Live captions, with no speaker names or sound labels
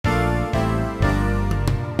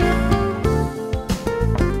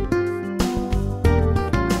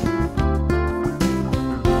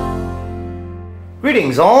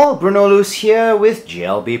Greetings all, Bruno Luce here with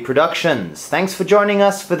GLB Productions. Thanks for joining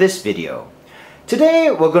us for this video. Today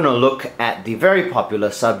we're going to look at the very popular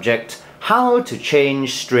subject, how to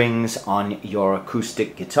change strings on your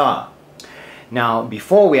acoustic guitar. Now,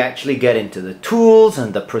 before we actually get into the tools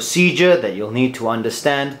and the procedure that you'll need to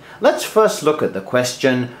understand, let's first look at the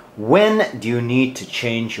question, when do you need to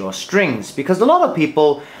change your strings? Because a lot of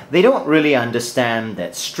people, they don't really understand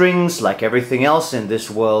that strings, like everything else in this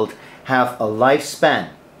world, have a lifespan.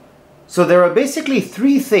 So there are basically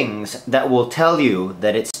three things that will tell you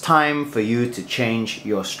that it's time for you to change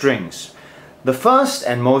your strings. The first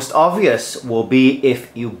and most obvious will be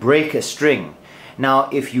if you break a string. Now,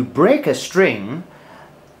 if you break a string,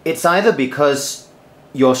 it's either because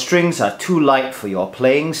your strings are too light for your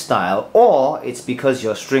playing style, or it's because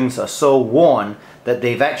your strings are so worn that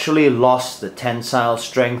they've actually lost the tensile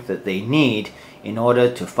strength that they need in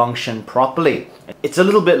order to function properly. It's a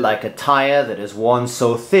little bit like a tire that is worn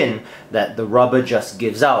so thin that the rubber just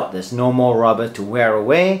gives out. There's no more rubber to wear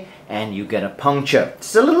away and you get a puncture.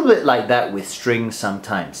 It's a little bit like that with strings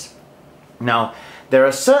sometimes. Now, there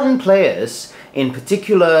are certain players, in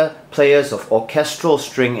particular players of orchestral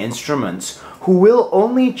string instruments, who will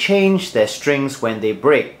only change their strings when they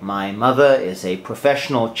break. My mother is a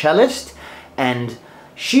professional cellist and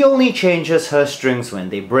she only changes her strings when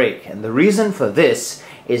they break. And the reason for this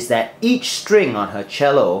is that each string on her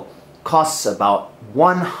cello costs about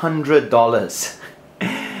 $100.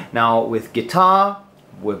 Now, with guitar,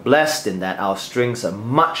 we're blessed in that our strings are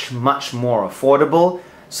much more affordable,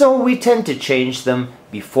 so we tend to change them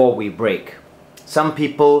before we break. Some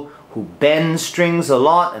people who bend strings a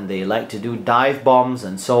lot and they like to do dive bombs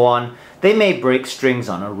and so on, they may break strings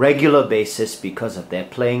on a regular basis because of their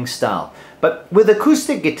playing style. But with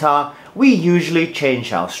acoustic guitar, we usually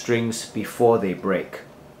change our strings before they break.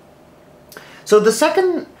 So the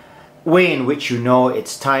second way in which you know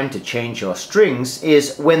it's time to change your strings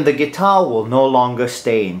is when the guitar will no longer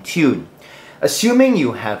stay in tune. Assuming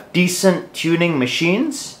you have decent tuning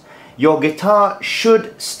machines, your guitar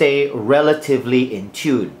should stay relatively in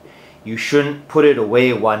tune. You shouldn't put it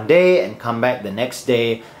away one day and come back the next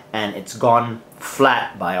day and it's gone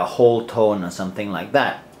flat by a whole tone or something like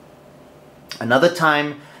that. Another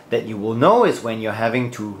time that you will know is when you're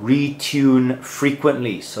having to retune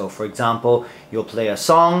frequently. So for example, you'll play a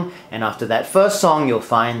song and after that first song you'll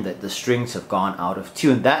find that the strings have gone out of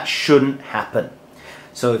tune. That shouldn't happen.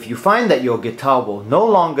 So if you find that your guitar will no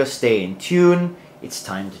longer stay in tune, it's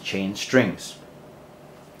time to change strings.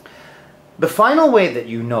 The final way that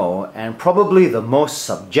you know, and probably the most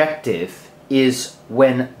subjective, is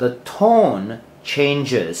when the tone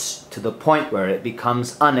changes to the point where it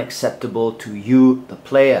becomes unacceptable to you, the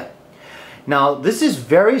player. Now, this is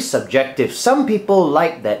very subjective. Some people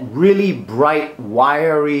like that really bright,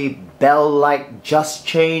 wiry, bell-like, just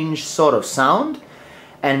change sort of sound.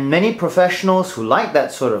 And many professionals who like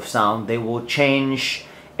that sort of sound, they will change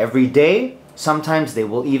every day. Sometimes they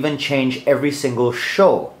will even change every single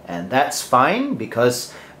show. And that's fine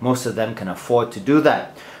because most of them can afford to do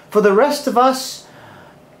that. For the rest of us,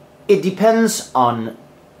 it depends on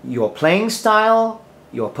your playing style,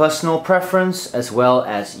 your personal preference, as well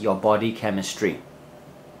as your body chemistry.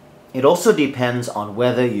 It also depends on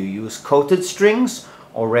whether you use coated strings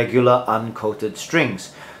or regular uncoated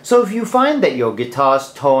strings. So if you find that your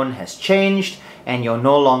guitar's tone has changed and you're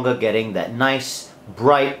no longer getting that nice,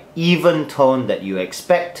 bright, even tone that you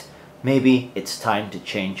expect, maybe it's time to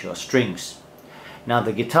change your strings. Now,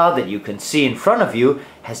 the guitar that you can see in front of you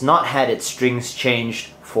has not had its strings changed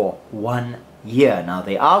for 1 year. Now,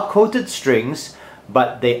 they are coated strings,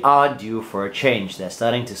 but they are due for a change. They're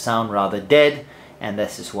starting to sound rather dead, and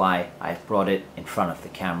this is why I've brought it in front of the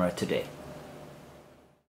camera today.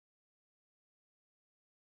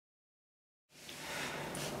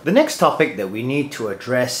 The next topic that we need to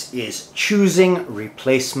address is choosing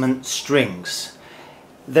replacement strings.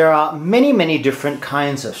 There are many different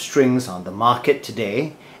kinds of strings on the market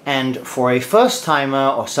today, and for a first-timer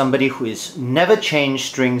or somebody who has never changed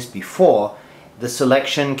strings before, the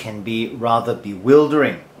selection can be rather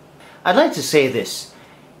bewildering. I'd like to say this: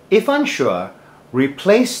 if unsure,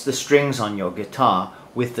 replace the strings on your guitar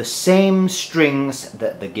with the same strings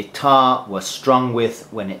that the guitar was strung with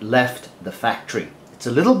when it left the factory. It's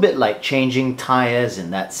a little bit like changing tires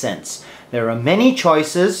in that sense. There are many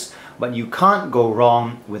choices, but you can't go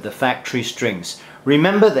wrong with the factory strings.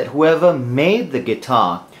 Remember that whoever made the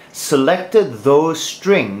guitar selected those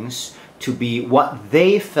strings to be what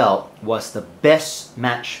they felt was the best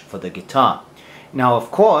match for the guitar. Now, of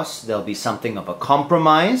course, there'll be something of a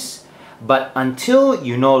compromise, but until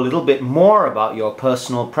you know a little bit more about your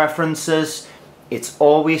personal preferences, it's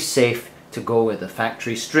always safe to go with the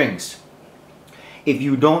factory strings. If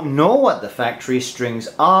you don't know what the factory strings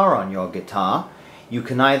are on your guitar, you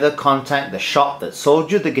can either contact the shop that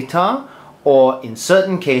sold you the guitar, or in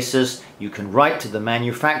certain cases you can write to the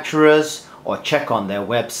manufacturers or check on their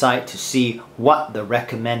website to see what the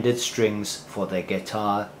recommended strings for their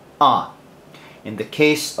guitar are. In the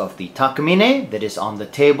case of the Takamine that is on the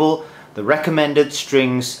table, the recommended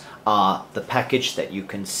strings are the package that you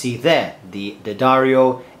can see there, the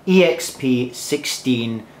D'Addario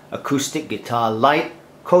EXP16 acoustic guitar light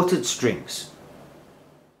coated strings.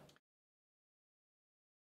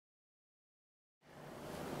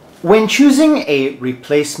 When choosing a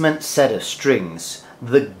replacement set of strings,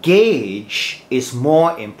 the gauge is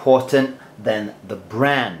more important than the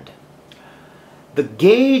brand. The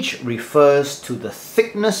gauge refers to the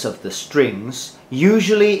thickness of the strings,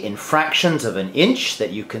 usually in fractions of an inch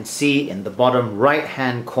that you can see in the bottom right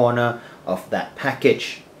hand corner of that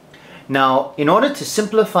package. Now, in order to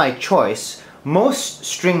simplify choice, most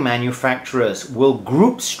string manufacturers will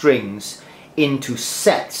group strings into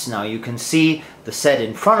sets. Now you can see the set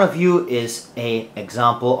in front of you is an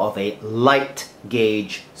example of a light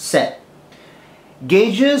gauge set.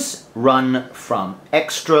 Gauges run from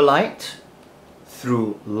extra light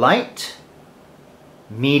through light,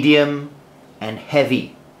 medium, and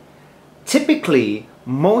heavy. Typically,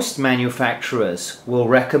 most manufacturers will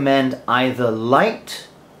recommend either light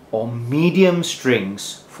or medium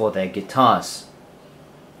strings for their guitars.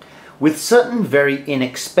 With certain very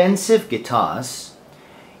inexpensive guitars,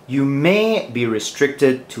 you may be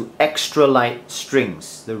restricted to extra light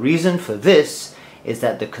strings. The reason for this is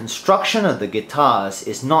that the construction of the guitars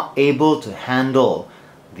is not able to handle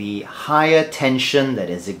the higher tension that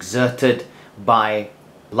is exerted by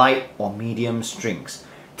light or medium strings.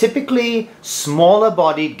 Typically, smaller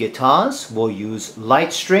bodied guitars will use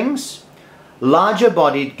light strings. Larger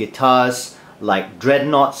bodied guitars like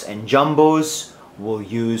dreadnoughts and jumbos will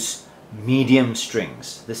use medium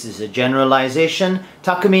strings. This is a generalization.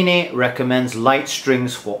 Takamine recommends light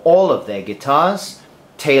strings for all of their guitars.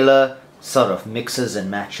 Taylor sort of mixes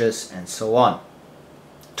and matches and so on.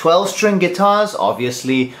 12-string guitars,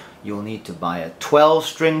 obviously you'll need to buy a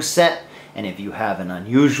 12-string set, and if you have an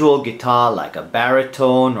unusual guitar like a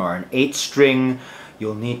baritone or an 8-string,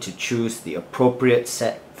 you'll need to choose the appropriate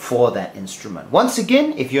set for that instrument. Once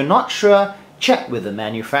again, if you're not sure, check with the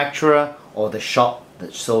manufacturer or the shop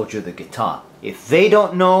that sold you the guitar. If they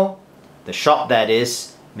don't know, the shop that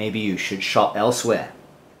is, maybe you should shop elsewhere.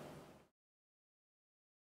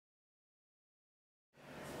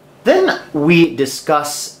 Then we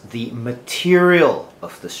discuss the material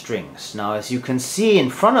of the strings. Now, as you can see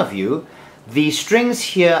in front of you, the strings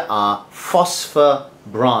here are phosphor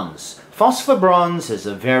bronze. Phosphor bronze is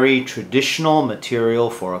a very traditional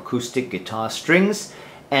material for acoustic guitar strings,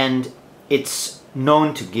 and it's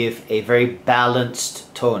known to give a very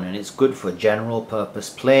balanced tone, and it's good for general purpose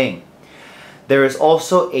playing. There is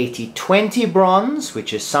also 80-20 bronze,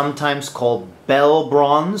 which is sometimes called bell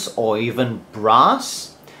bronze or even brass,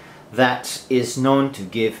 that is known to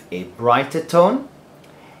give a brighter tone,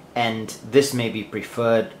 and this may be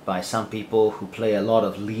preferred by some people who play a lot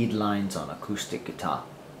of lead lines on acoustic guitar.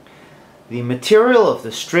 The material of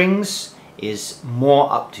the strings is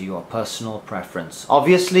more up to your personal preference.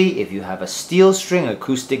 Obviously, if you have a steel string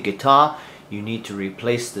acoustic guitar, you need to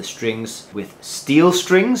replace the strings with steel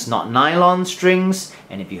strings, not nylon strings,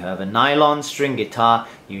 and if you have a nylon string guitar,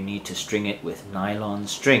 you need to string it with nylon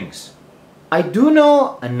strings. I do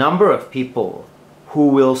know a number of people who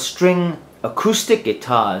will string acoustic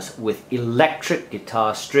guitars with electric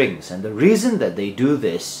guitar strings, and the reason that they do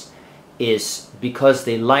this is because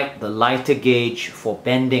they like the lighter gauge for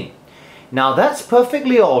bending. Now that's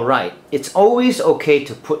perfectly alright. It's always okay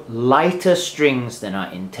to put lighter strings than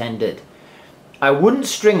are intended. I wouldn't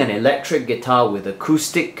string an electric guitar with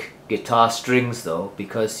acoustic guitar strings though,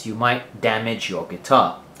 because you might damage your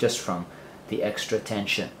guitar just from the extra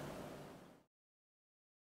tension.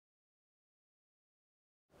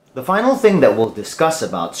 The final thing that we'll discuss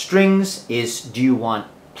about strings is, do you want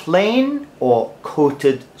plain or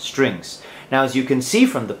coated strings? Now, as you can see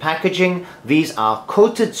from the packaging, these are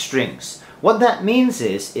coated strings. What that means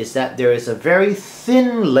is that there is a very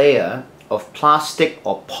thin layer of plastic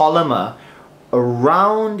or polymer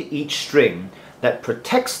around each string that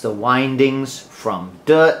protects the windings from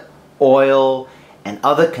dirt, oil, and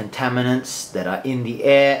other contaminants that are in the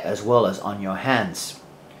air as well as on your hands.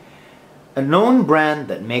 A known brand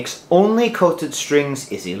that makes only coated strings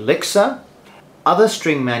is Elixir. Other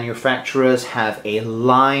string manufacturers have a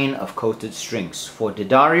line of coated strings. For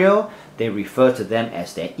D'Addario, they refer to them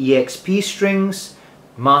as their EXP strings.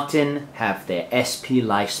 Martin have their SP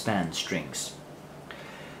lifespan strings.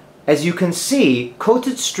 As you can see,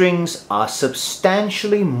 coated strings are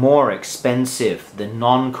substantially more expensive than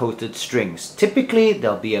non-coated strings. Typically,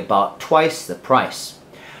 they'll be about twice the price.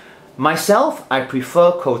 Myself, I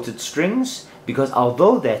prefer coated strings because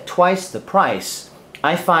although they're twice the price,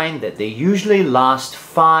 I find that they usually last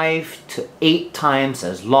 5 to 8 times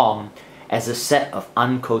as long as a set of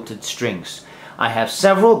uncoated strings. I have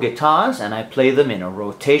several guitars and I play them in a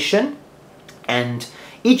rotation, and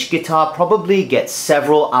each guitar probably gets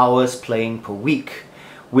several hours playing per week.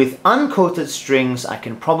 With uncoated strings, I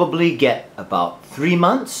can probably get about 3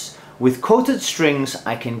 months. With coated strings,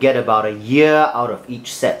 I can get about a year out of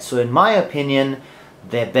each set. So in my opinion,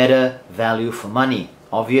 they're better value for money.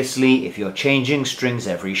 Obviously, if you're changing strings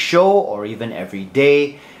every show or even every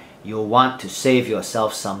day, you'll want to save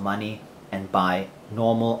yourself some money and buy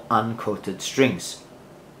normal uncoated strings.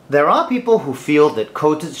 There are people who feel that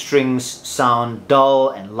coated strings sound dull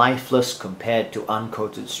and lifeless compared to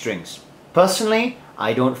uncoated strings. Personally,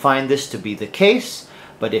 I don't find this to be the case,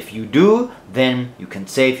 but if you do, then you can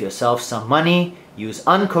save yourself some money, use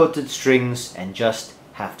uncoated strings, and just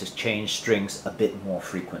have to change strings a bit more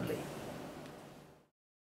frequently.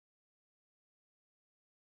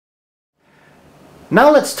 Now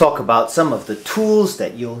let's talk about some of the tools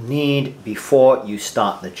that you'll need before you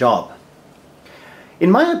start the job. In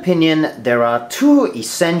my opinion, there are 2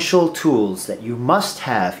 essential tools that you must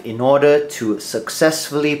have in order to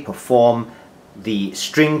successfully perform the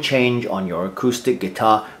string change on your acoustic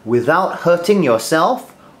guitar without hurting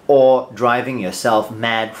yourself or driving yourself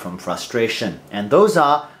mad from frustration. And those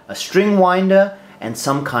are a string winder and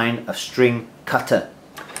some kind of string cutter.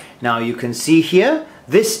 Now you can see here,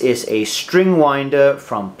 this is a string winder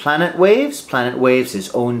from Planet Waves. Planet Waves is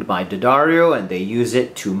owned by D'Addario and they use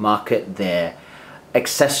it to market their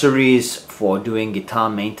accessories for doing guitar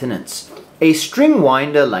maintenance. A string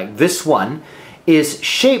winder like this one is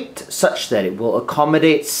shaped such that it will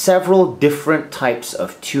accommodate several different types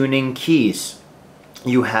of tuning keys.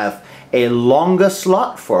 You have a longer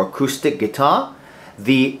slot for acoustic guitar.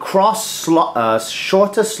 The cross slot,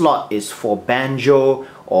 shorter slot is for banjo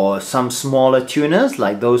or some smaller tuners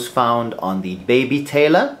like those found on the Baby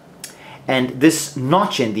Taylor. And this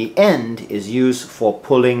notch in the end is used for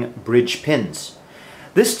pulling bridge pins.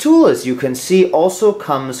 This tool, as you can see, also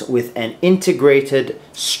comes with an integrated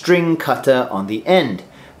string cutter on the end,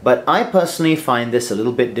 but I personally find this a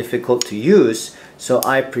little bit difficult to use, so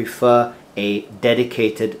I prefer a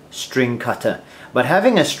dedicated string cutter. But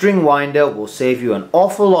having a string winder will save you an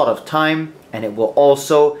awful lot of time, and it will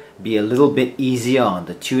also be a little bit easier on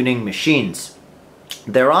the tuning machines.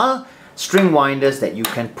 There are string winders that you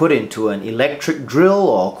can put into an electric drill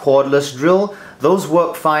or cordless drill. Those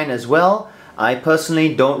work fine as well. I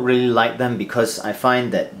personally don't really like them because I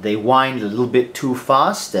find that they wind a little bit too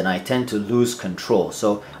fast and I tend to lose control.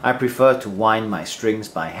 So I prefer to wind my strings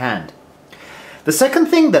by hand. The second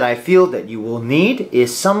thing that I feel that you will need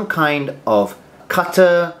is some kind of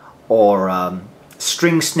cutter or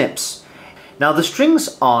string snips. Now the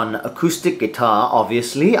strings on acoustic guitar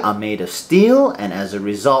obviously are made of steel, and as a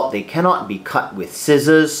result they cannot be cut with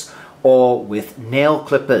scissors or with nail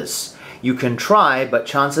clippers. You can try, but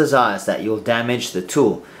chances are that you'll damage the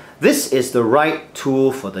tool. This is the right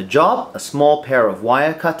tool for the job, a small pair of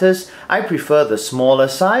wire cutters. I prefer the smaller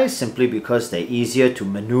size simply because they're easier to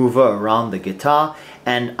maneuver around the guitar,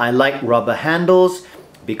 and I like rubber handles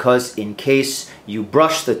because in case you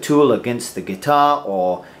brush the tool against the guitar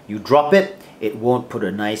or you drop it, it won't put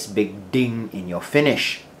a nice big ding in your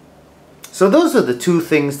finish. So those are the 2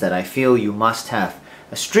 things that I feel you must have: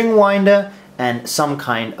 a string winder and some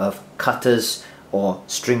kind of cutters or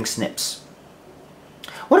string snips.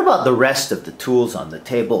 What about the rest of the tools on the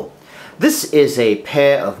table? This is a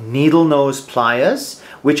pair of needle nose pliers,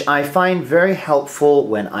 which I find very helpful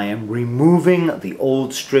when I am removing the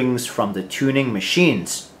old strings from the tuning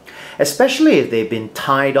machines, especially if they've been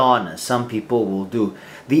tied on, as some people will do.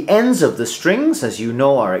 The ends of the strings, as you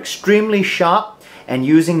know, are extremely sharp, and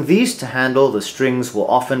using these to handle the strings will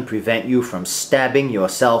often prevent you from stabbing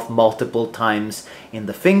yourself multiple times in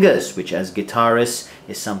the fingers, which as guitarists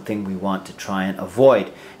is something we want to try and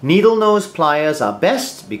avoid. Needle nose pliers are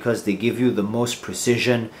best because they give you the most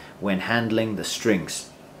precision when handling the strings.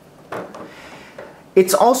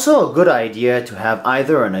 It's also a good idea to have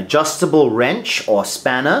either an adjustable wrench or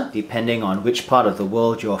spanner, depending on which part of the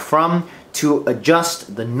world you're from, to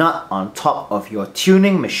adjust the nut on top of your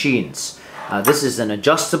tuning machines. This is an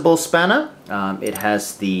adjustable spanner. It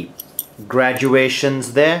has the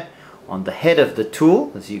graduations there on the head of the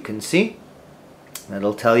tool, as you can see.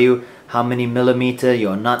 That'll tell you how many millimeter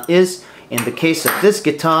your nut is. In the case of this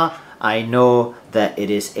guitar, I know that it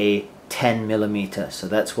is a 10mm, so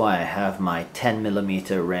that's why I have my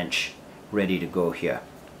 10mm wrench ready to go here.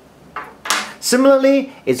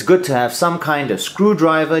 Similarly, it's good to have some kind of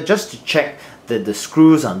screwdriver just to check that the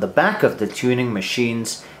screws on the back of the tuning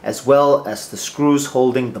machines as well as the screws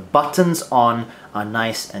holding the buttons on are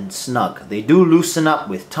nice and snug. They do loosen up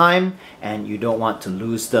with time and you don't want to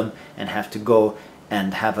lose them and have to go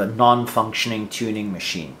and have a non-functioning tuning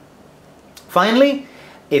machine. Finally,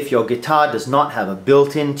 if your guitar does not have a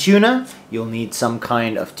built-in tuner, you'll need some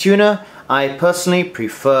kind of tuner. I personally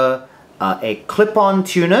prefer a clip-on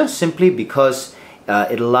tuner simply because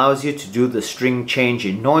it allows you to do the string change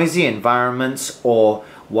in noisy environments or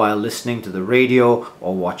while listening to the radio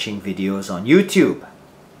or watching videos on YouTube.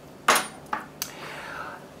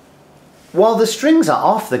 While the strings are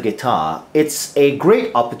off the guitar, it's a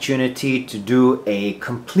great opportunity to do a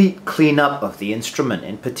complete cleanup of the instrument,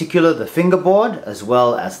 in particular the fingerboard as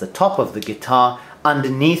well as the top of the guitar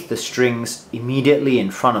underneath the strings immediately in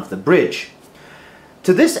front of the bridge.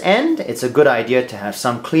 To this end, it's a good idea to have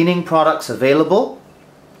some cleaning products available.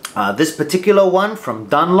 This particular one from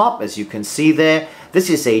Dunlop, as you can see there, this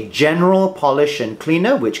is a general polish and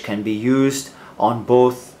cleaner which can be used on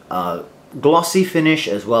both glossy finish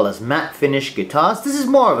as well as matte finish guitars. This is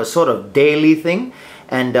more of a sort of daily thing,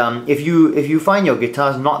 and if you find your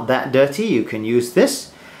guitars not that dirty, you can use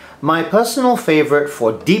this. My personal favorite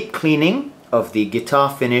for deep cleaning of the guitar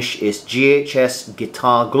finish is GHS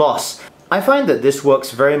Guitar Gloss. I find that this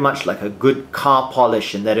works very much like a good car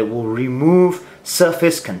polish in that it will remove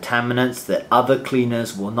surface contaminants that other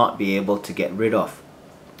cleaners will not be able to get rid of.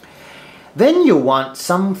 Then you want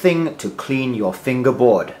something to clean your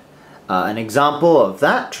fingerboard. An example of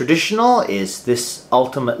that, traditional, is this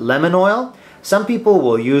Ultimate Lemon Oil. Some people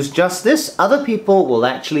will use just this, other people will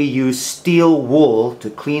actually use steel wool to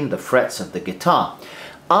clean the frets of the guitar.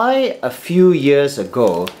 I, a few years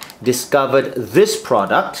ago, discovered this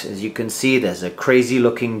product. As you can see, there's a crazy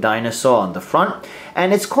looking dinosaur on the front,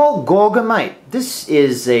 and it's called Gorgomyte. This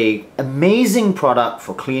is an amazing product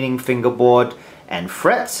for cleaning fingerboard and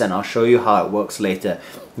frets, and I'll show you how it works later.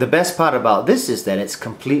 The best part about this is that it's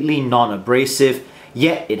completely non-abrasive,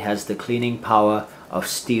 yet it has the cleaning power of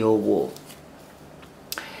steel wool.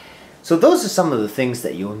 So those are some of the things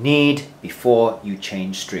that you'll need before you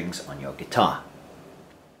change strings on your guitar.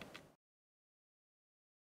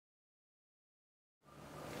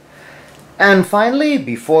 And finally,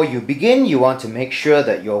 before you begin, you want to make sure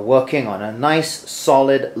that you're working on a nice,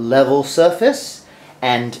 solid, level surface.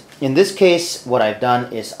 And in this case, what I've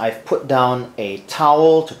done is I've put down a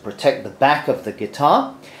towel to protect the back of the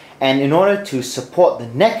guitar. And in order to support the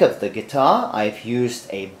neck of the guitar, I've used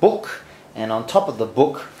a book. And on top of the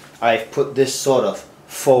book, I've put this sort of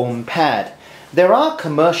foam pad. There are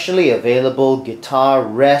commercially available guitar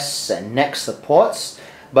rests and neck supports,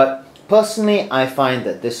 but personally, I find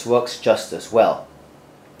that this works just as well.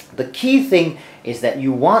 The key thing is that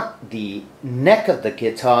you want the neck of the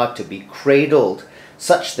guitar to be cradled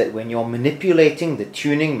such that when you're manipulating the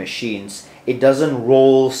tuning machines, it doesn't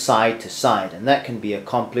roll side to side, and that can be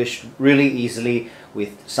accomplished really easily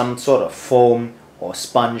with some sort of foam or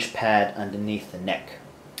sponge pad underneath the neck.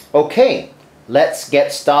 Okay, let's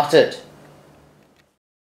get started.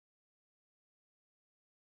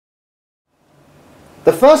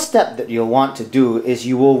 The first step that you'll want to do is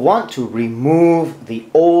you will want to remove the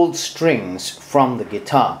old strings from the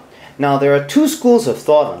guitar. Now there are two schools of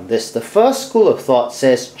thought on this. The first school of thought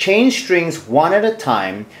says change strings one at a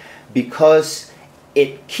time because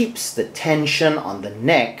it keeps the tension on the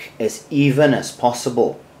neck as even as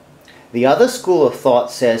possible. The other school of thought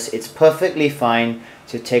says it's perfectly fine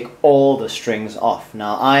to take all the strings off.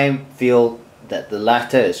 Now I feel that the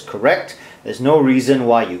latter is correct. There's no reason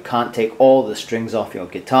why you can't take all the strings off your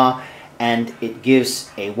guitar, and it gives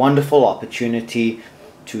a wonderful opportunity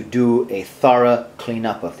to do a thorough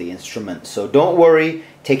cleanup of the instrument. So don't worry,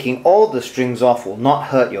 taking all the strings off will not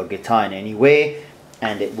hurt your guitar in any way,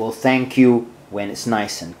 and it will thank you when it's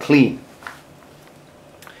nice and clean.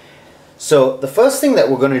 So the first thing that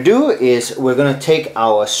we're going to do is we're going to take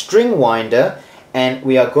our string winder and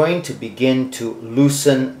we are going to begin to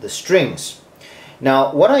loosen the strings.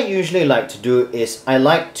 Now what I usually like to do is I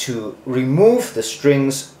like to remove the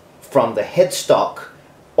strings from the headstock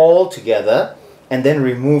all together and then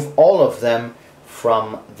remove all of them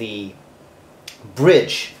from the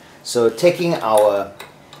bridge. So taking our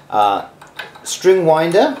string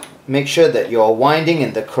winder, make sure that you're winding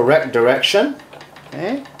in the correct direction.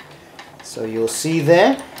 Okay, so you'll see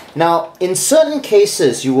there. Now in certain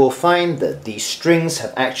cases you will find that the strings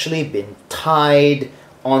have actually been tied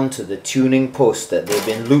onto the tuning post that they've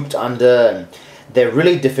been looped under and they're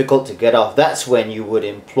really difficult to get off, that's when you would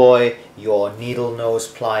employ your needle nose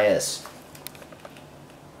pliers.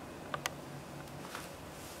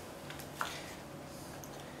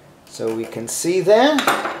 So we can see there,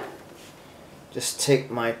 just take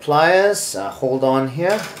my pliers, hold on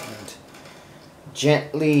here and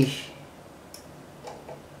gently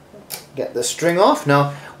get the string off.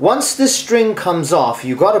 Now once this string comes off,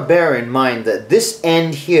 you got to bear in mind that this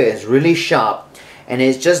end here is really sharp and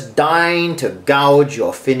it's just dying to gouge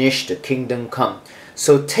your finish to kingdom come.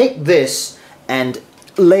 So take this and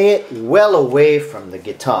lay it well away from the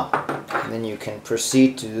guitar, and then you can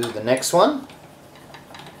proceed to do the next one.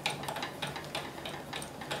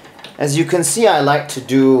 As you can see, I like to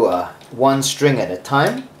do one string at a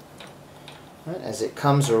time. Right, as it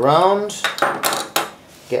comes around,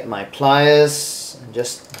 get my pliers and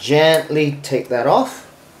just gently take that off.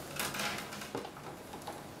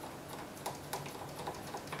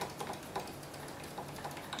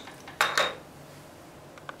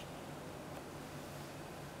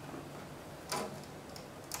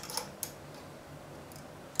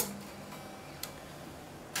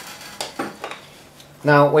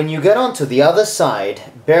 Now when you get onto the other side,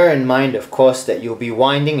 bear in mind of course that you'll be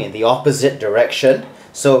winding in the opposite direction.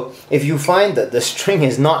 So if you find that the string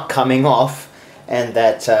is not coming off and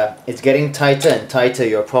that it's getting tighter and tighter,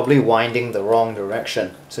 you're probably winding the wrong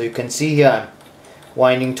direction. So you can see here I'm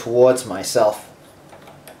winding towards myself.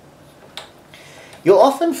 You'll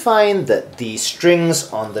often find that the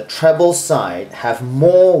strings on the treble side have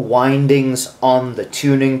more windings on the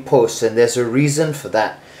tuning post, and there's a reason for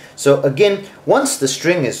that. So again, once the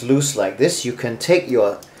string is loose like this, you can take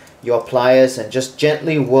your pliers and just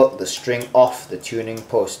gently work the string off the tuning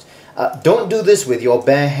post. Don't do this with your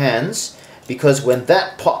bare hands, because when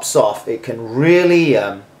that pops off, it can really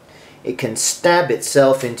it can stab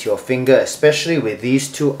itself into your finger, especially with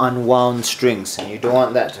these two unwound strings, and you don't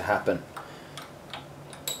want that to happen.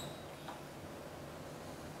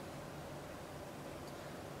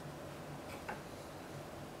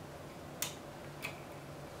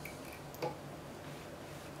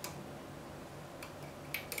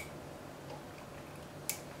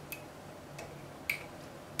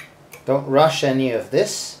 Don't rush any of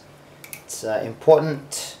this. It's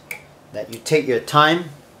important that you take your time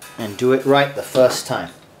and do it right the first time.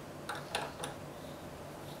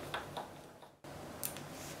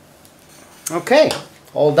 Okay,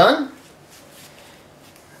 all done.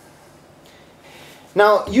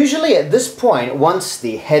 Now usually at this point, once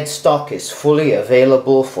the headstock is fully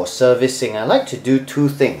available for servicing, I like to do two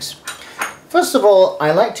things. First of all,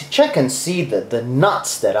 I like to check and see that the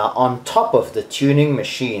nuts that are on top of the tuning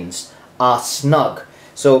machines are snug.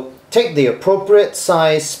 So take the appropriate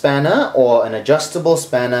size spanner or an adjustable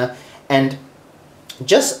spanner and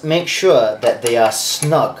just make sure that they are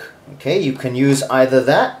snug. Okay, you can use either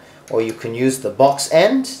that or you can use the box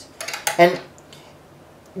end. And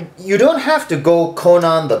you don't have to go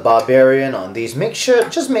Conan the Barbarian on these.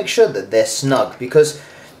 Just make sure that they're snug, because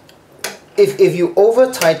if you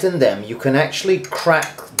over tighten them, you can actually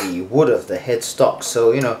crack the wood of the headstock.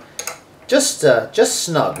 So you know, just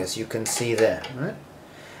snug, as you can see there.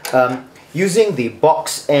 Right? Using the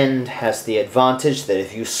box end has the advantage that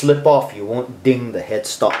if you slip off, you won't ding the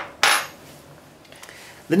headstock.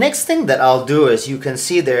 The next thing that I'll do is, you can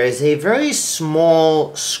see there is a very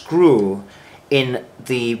small screw in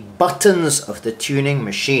the buttons of the tuning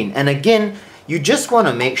machine, and again you just want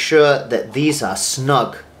to make sure that these are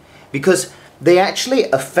snug, because they actually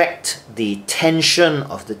affect the tension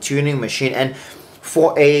of the tuning machine. And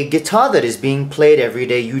for a guitar that is being played every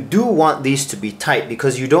day, you do want these to be tight,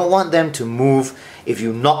 because you don't want them to move if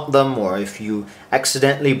you knock them or if you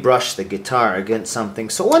accidentally brush the guitar against something.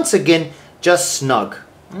 So once again, just snug.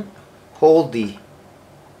 Hold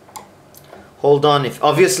on.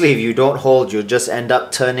 Obviously if you don't hold, you'll just end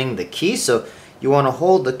up turning the key. So you want to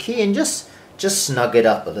hold the key and just snug it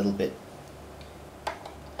up a little bit.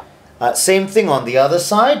 Same thing on the other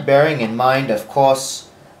side, bearing in mind, of course,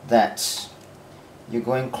 that you're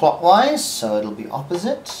going clockwise, so it'll be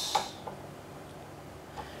opposite.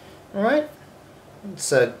 Alright,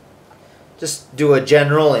 let's just do a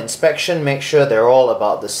general inspection, make sure they're all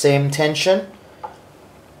about the same tension.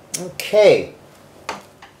 Okay.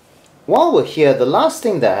 While we're here, the last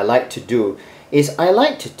thing that I like to do is I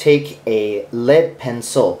like to take a lead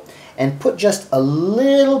pencil and put just a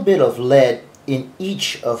little bit of lead in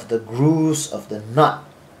each of the grooves of the nut.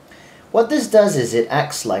 What this does is it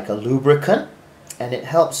acts like a lubricant, and it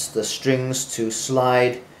helps the strings to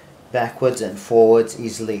slide backwards and forwards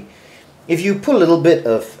easily. If you put a little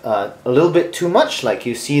bit too much, like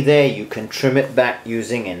you see there, you can trim it back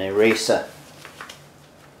using an eraser.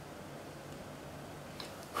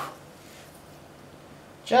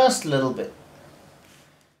 Just a little bit.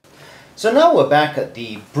 So now we're back at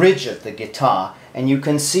the bridge of the guitar, and you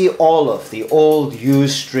can see all of the old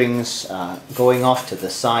used strings going off to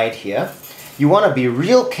the side here. You want to be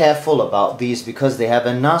real careful about these because they have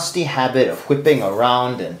a nasty habit of whipping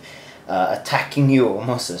around and attacking you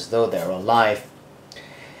almost as though they're alive.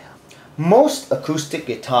 Most acoustic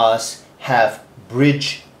guitars have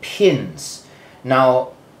bridge pins.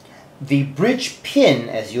 Now, the bridge pin,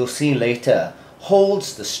 as you'll see later,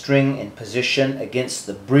 holds the string in position against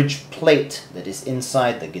the bridge plate that is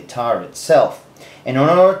inside the guitar itself. And in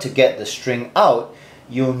order to get the string out,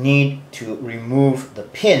 you'll need to remove the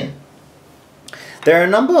pin. There are a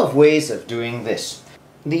number of ways of doing this.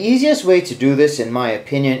 The easiest way to do this, in my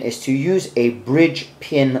opinion, is to use a bridge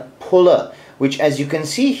pin puller, which, as you can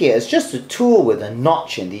see here, is just a tool with a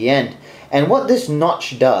notch in the end. And what this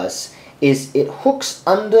notch does is it hooks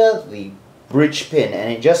under the bridge pin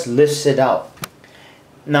and it just lifts it out.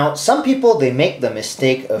 Now, some people, they make the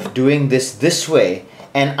mistake of doing this way,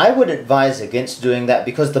 and I would advise against doing that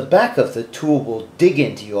because the back of the tool will dig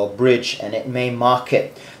into your bridge and it may mark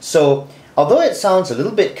it. So, although it sounds a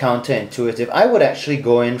little bit counterintuitive, I would actually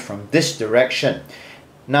go in from this direction.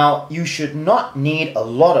 Now, you should not need a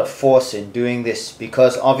lot of force in doing this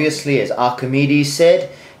because obviously, as Archimedes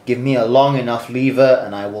said, give me a long enough lever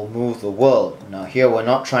and I will move the world. Now here we're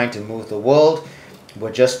not trying to move the world,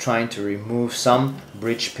 we're just trying to remove some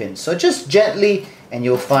bridge pins. So just gently, and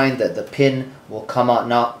you'll find that the pin will come out.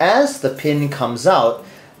 Now as the pin comes out,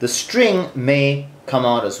 the string may come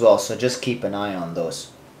out as well, so just keep an eye on those.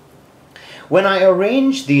 When I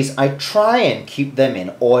arrange these, I try and keep them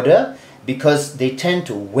in order because they tend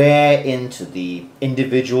to wear into the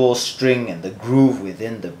individual string and the groove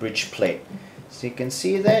within the bridge plate. So you can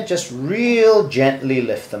see there, just real gently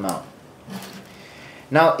lift them out.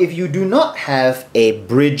 Now, if you do not have a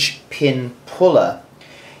bridge pin puller,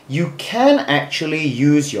 you can actually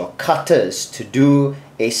use your cutters to do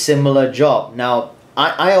a similar job. Now,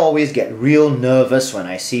 I always get real nervous when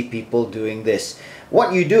I see people doing this.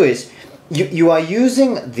 What you do is, you are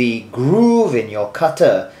using the groove in your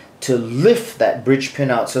cutter to lift that bridge pin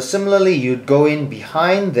out. So similarly, you'd go in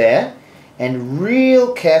behind there and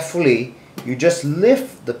real carefully, you just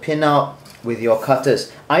lift the pin out with your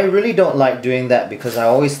cutters. I really don't like doing that because I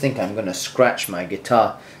always think I'm going to scratch my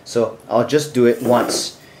guitar. So I'll just do it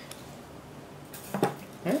once.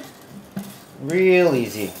 Real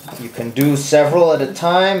easy. You can do several at a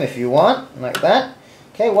time if you want, like that.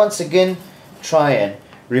 Okay, once again, try and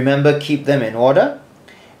remember, keep them in order.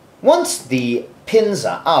 Once the pins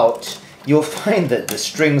are out, you'll find that the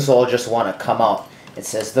strings all just want to come out.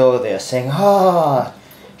 It's as though they're saying, ah,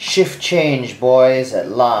 shift change, boys, at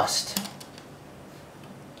last.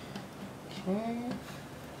 Okay.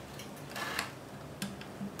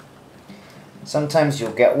 Sometimes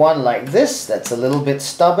you'll get one like this that's a little bit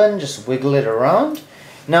stubborn, just wiggle it around.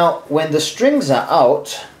 Now, when the strings are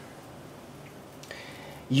out,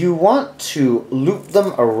 you want to loop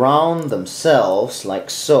them around themselves like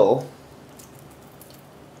so.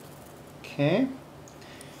 Okay.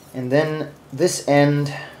 And then this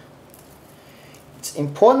end, it's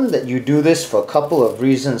important that you do this for a couple of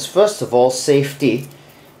reasons. First of all, safety,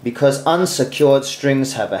 because unsecured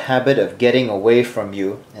strings have a habit of getting away from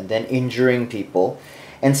you and then injuring people.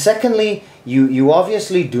 And secondly, you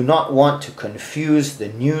obviously do not want to confuse the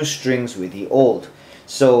new strings with the old.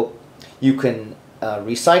 So you can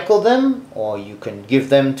recycle them, or you can give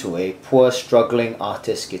them to a poor struggling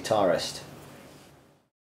artist guitarist.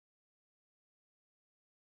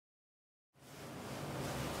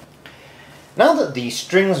 Now that the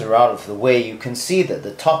strings are out of the way, you can see that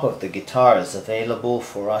the top of the guitar is available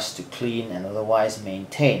for us to clean and otherwise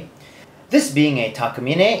maintain. This being a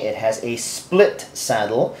Takamine, it has a split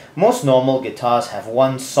saddle. Most normal guitars have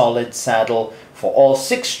one solid saddle for all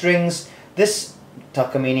 6 strings. This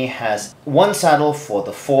Takamine has one saddle for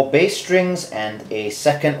the 4 bass strings and a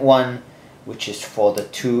second one which is for the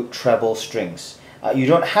 2 treble strings. You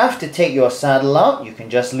don't have to take your saddle out, you can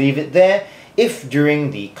just leave it there. If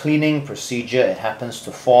during the cleaning procedure it happens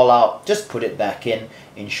to fall out, just put it back in,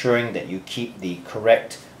 ensuring that you keep the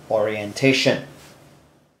correct orientation.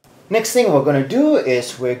 Next thing we're going to do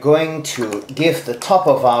is we're going to give the top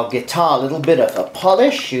of our guitar a little bit of a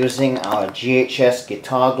polish using our GHS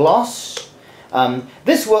guitar gloss.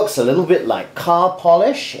 This works a little bit like car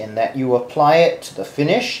polish in that you apply it to the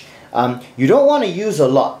finish. You don't want to use a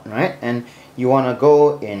lot, right? And you want to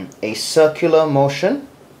go in a circular motion.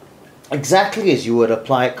 exactly as you would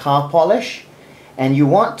apply car polish, and you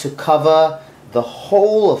want to cover the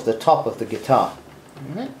whole of the top of the guitar.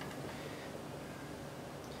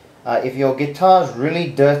 If your guitar is really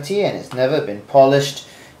dirty and it's never been polished,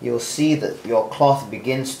 you'll see that your cloth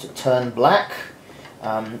begins to turn black.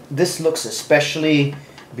 This looks especially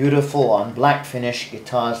beautiful on black finish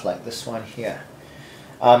guitars like this one here.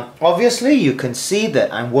 Obviously you can see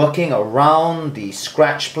that I'm working around the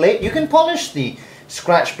scratch plate. You can polish the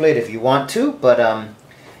scratch plate if you want to, but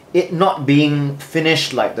it not being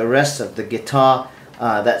finished like the rest of the guitar,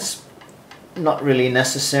 that's not really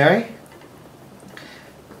necessary.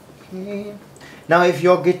 Okay. Now if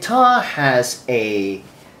your guitar has a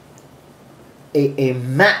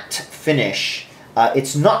matte finish,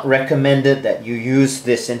 it's not recommended that you use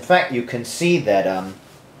this. In fact, you can see that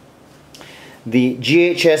the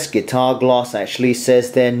GHS guitar gloss actually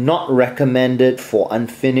says they're not recommended for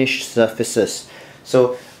unfinished surfaces.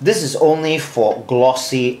 So this is only for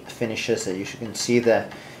glossy finishes, that you can see there.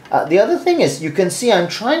 The other thing is, you can see I'm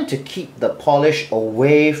trying to keep the polish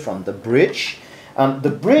away from the bridge.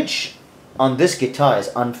 The bridge on this guitar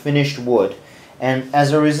is unfinished wood, and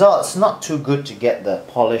as a result it's not too good to get the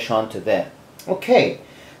polish onto there. Okay,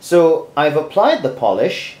 so I've applied the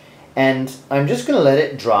polish and I'm just going to let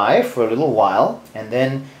it dry for a little while, and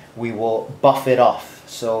then we will buff it off.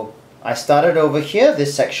 So I started over here,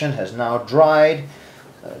 this section has now dried.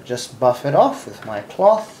 Just buff it off with my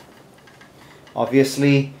cloth.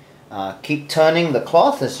 Obviously keep turning the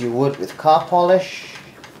cloth as you would with car polish.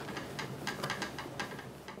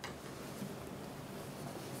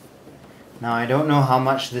 Now I don't know how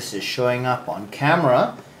much this is showing up on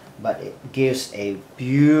camera, but it gives a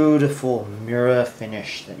beautiful mirror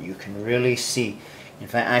finish that you can really see. In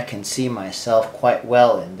fact, I can see myself quite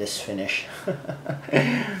well in this finish.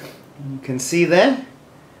 You can see there,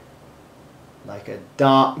 like a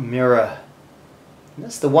dark mirror. And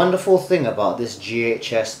that's the wonderful thing about this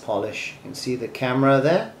GHS polish. You can see the camera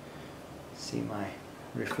there, see my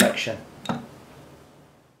reflection.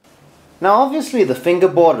 Now obviously the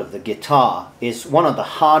fingerboard of the guitar is one of the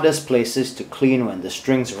hardest places to clean when the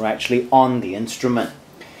strings are actually on the instrument.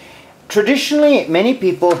 Traditionally, many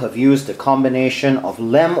people have used a combination of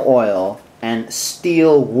lem oil and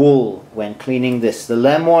steel wool when cleaning this. The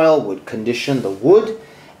lem oil would condition the wood,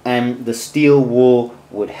 and the steel wool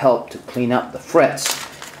would help to clean up the frets.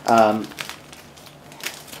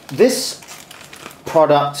 This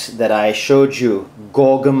product that I showed you,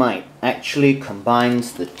 Gorgomyte, actually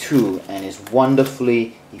combines the two and is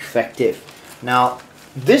wonderfully effective. Now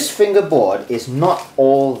this fingerboard is not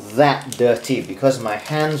all that dirty because my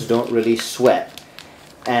hands don't really sweat,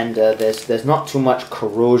 and there's not too much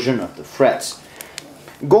corrosion of the frets.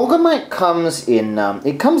 Gorgomyte comes in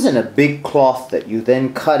a big cloth that you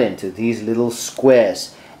then cut into these little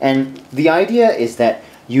squares, and the idea is that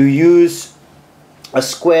you use a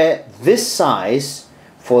square this size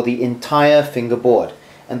for the entire fingerboard.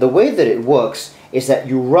 And the way that it works is that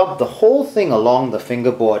you rub the whole thing along the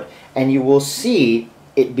fingerboard and you will see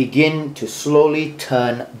it begin to slowly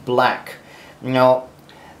turn black. Now,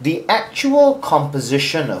 the actual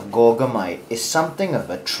composition of Gorgomyte is something of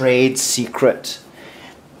a trade secret.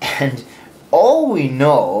 And all we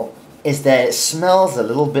know is that it smells a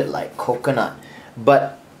little bit like coconut.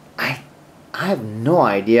 But I have no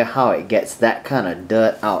idea how it gets that kind of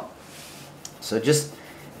dirt out. So just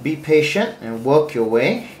be patient and work your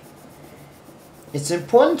way. It's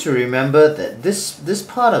important to remember that this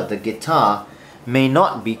part of the guitar may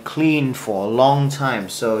not be cleaned for a long time,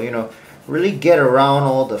 so really get around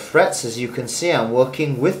all the frets. As you can see, I'm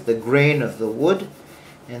working with the grain of the wood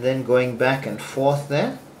and then going back and forth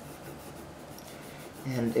there,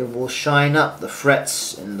 and it will shine up the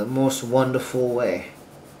frets in the most wonderful way.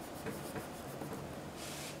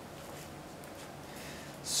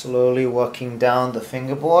 Slowly working down the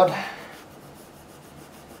fingerboard.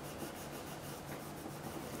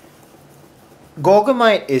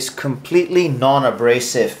 Gorgomyte is completely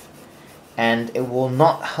non-abrasive and it will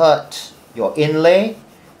not hurt your inlay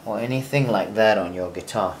or anything like that on your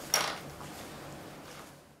guitar.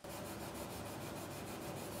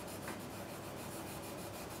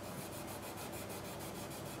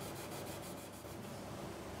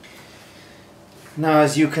 Now,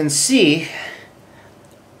 as you can see,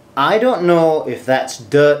 I don't know if that's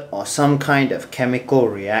dirt or some kind of chemical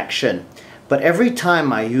reaction, but every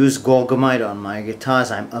time I use Gorgomyte on my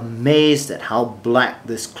guitars, I'm amazed at how black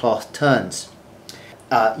this cloth turns.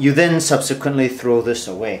 You then subsequently throw this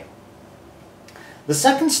away. The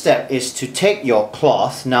second step is to take your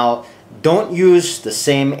cloth. Now, don't use the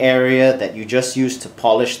same area that you just used to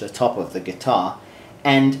polish the top of the guitar,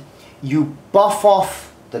 and you buff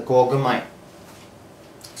off the Gorgomyte.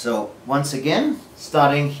 So once again,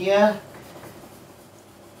 starting here,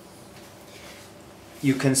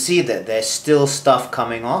 you can see that there's still stuff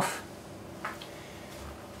coming off.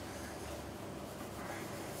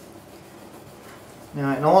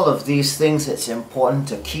 Now in all of these things, it's important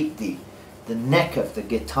to keep the neck of the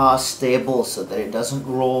guitar stable so that it doesn't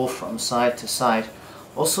roll from side to side.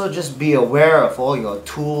 Also just be aware of all your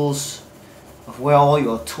tools, of where all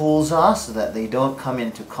your tools are, so that they don't come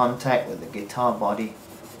into contact with the guitar body.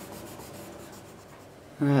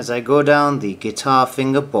 As I go down the guitar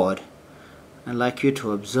fingerboard, I'd like you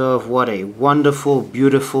to observe what a wonderful,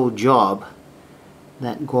 beautiful job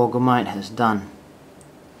that Gorgomyte has done.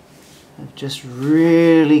 Of just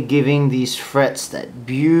really giving these frets that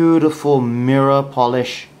beautiful mirror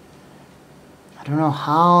polish. I don't know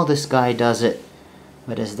how this guy does it,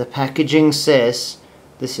 but as the packaging says,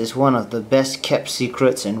 this is one of the best kept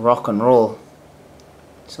secrets in rock and roll.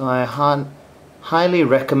 So I highly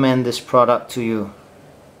recommend this product to you.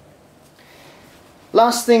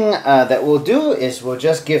 Last thing that we'll do is we'll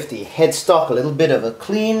just give the headstock a little bit of a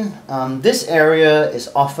clean. This area is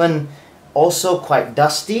often also quite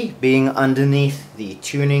dusty, being underneath the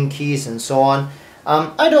tuning keys and so on.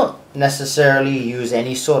 I don't necessarily use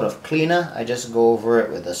any sort of cleaner. I just go over it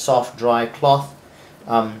with a soft dry cloth.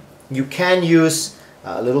 You can use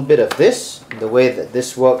a little bit of this. The way that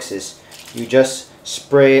this works is you just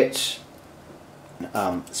spray it,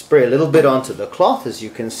 spray a little bit onto the cloth, as you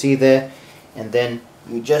can see there, and then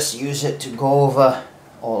you just use it to go over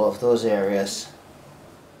all of those areas.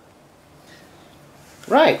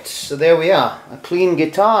 Right, so there we are. A clean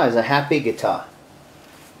guitar is a happy guitar.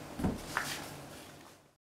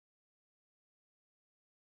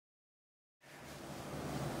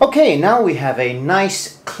 Okay, now we have a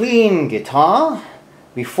nice clean guitar.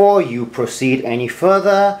 Before you proceed any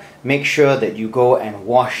further, make sure that you go and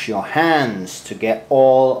wash your hands to get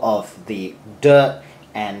all of the dirt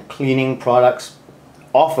and cleaning products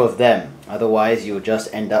off of them. Otherwise, you'll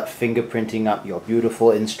just end up fingerprinting up your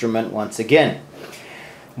beautiful instrument once again.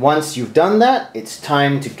 Once you've done that, it's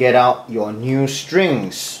time to get out your new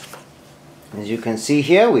strings. As you can see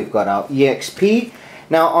here, we've got our EXP.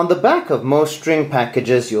 Now on the back of most string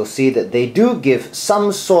packages, you'll see that they do give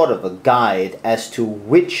some sort of a guide as to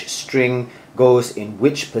which string goes in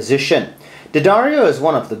which position. D'Addario is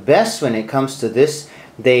one of the best when it comes to this.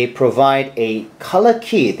 They provide a color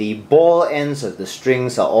key. The ball ends of the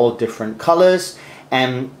strings are all different colors,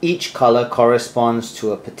 and each color corresponds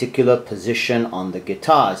to a particular position on the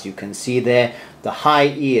guitar. As you can see there, the high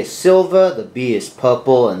E is silver, the B is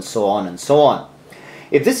purple, and so on and so on.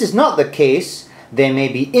 If this is not the case, there may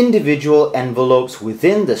be individual envelopes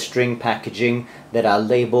within the string packaging that are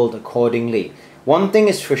labeled accordingly. One thing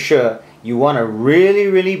is for sure, you want to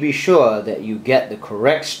really be sure that you get the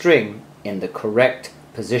correct string in the correct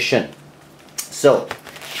position. So,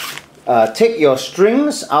 take your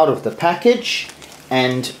strings out of the package,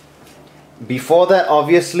 and before that,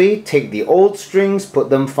 obviously, take the old strings, put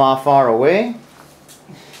them far away.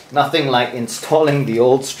 Nothing like installing the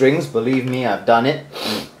old strings, believe me, I've done it.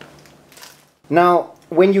 Now,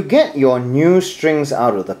 when you get your new strings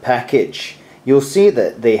out of the package, you'll see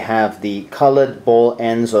that they have the colored ball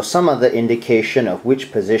ends or some other indication of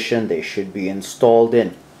which position they should be installed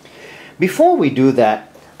in. Before we do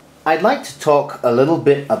that, I'd like to talk a little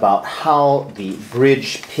bit about how the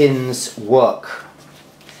bridge pins work.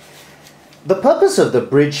 The purpose of the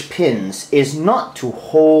bridge pins is not to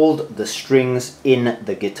hold the strings in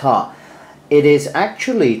the guitar. It is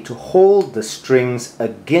actually to hold the strings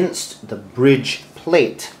against the bridge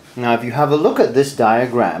plate. Now if you have a look at this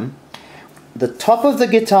diagram, the top of the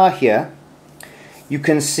guitar here, you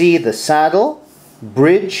can see the saddle,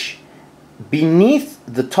 bridge. Beneath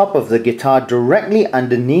the top of the guitar, directly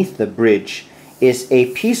underneath the bridge, is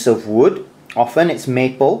a piece of wood. Often it's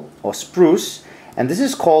maple or spruce, and this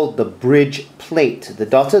is called the bridge plate. The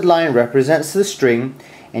dotted line represents the string,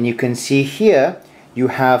 and you can see here you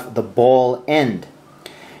have the ball end.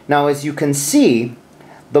 Now as you can see,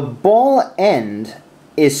 the ball end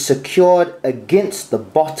is secured against the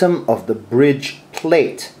bottom of the bridge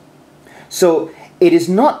plate. So it is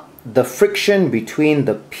not the friction between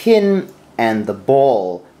the pin and the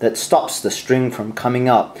ball that stops the string from coming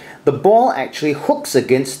out. The ball actually hooks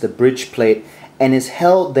against the bridge plate and is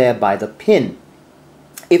held there by the pin.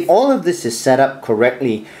 If all of this is set up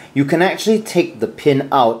correctly, you can actually take the pin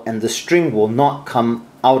out and the string will not come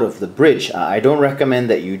out of the bridge. I don't recommend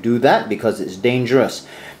that you do that because it's dangerous.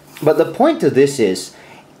 But the point of this is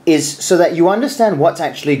so that you understand what's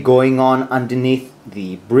actually going on underneath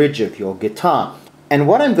the bridge of your guitar. And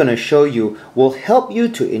what I'm going to show you will help you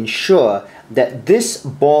to ensure that this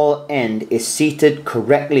ball end is seated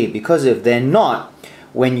correctly, because if they're not,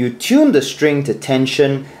 when you tune the string to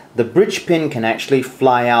tension, the bridge pin can actually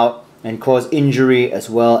fly out and cause injury as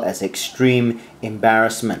well as extreme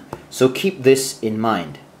embarrassment. So keep this in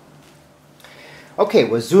mind. Okay,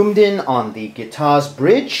 we're zoomed in on the guitar's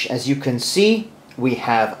bridge. As you can see, we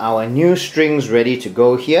have our new strings ready to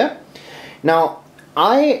go here. Now,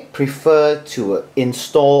 I prefer to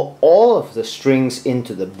install all of the strings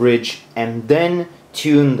into the bridge and then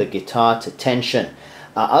tune the guitar to tension.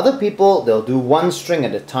 Other people, they'll do one string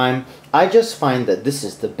at a time. I just find that this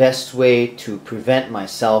is the best way to prevent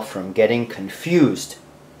myself from getting confused.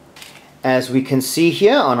 As we can see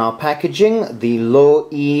here on our packaging, the low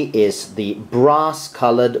E is the brass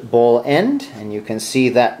colored ball end, and you can see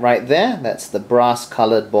that right there. That's the brass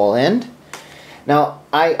colored ball end. Now,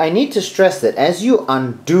 I need to stress that as you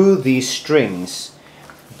undo these strings,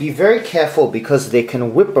 be very careful because they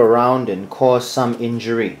can whip around and cause some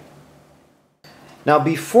injury. Now,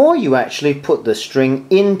 before you actually put the string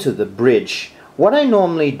into the bridge, what I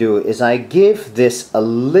normally do is I give this a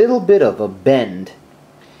little bit of a bend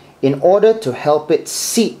in order to help it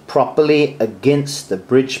seat properly against the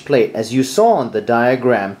bridge plate. As you saw on the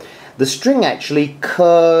diagram, the string actually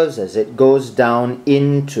curves as it goes down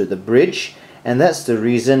into the bridge, and that's the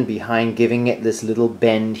reason behind giving it this little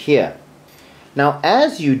bend here. Now,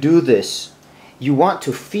 as you do this, you want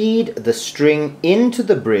to feed the string into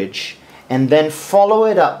the bridge and then follow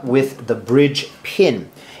it up with the bridge pin.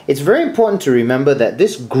 It's very important to remember that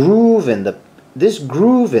this groove in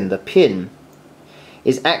the pin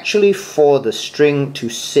is actually for the string to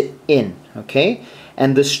sit in, okay?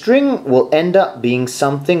 And the string will end up being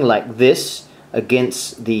something like this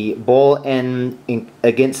against the ball end,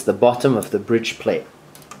 against the bottom of the bridge plate.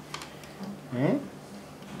 Okay?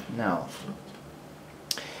 Now,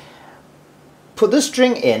 put the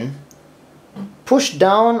string in, push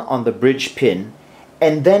down on the bridge pin,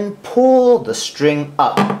 and then pull the string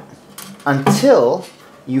up until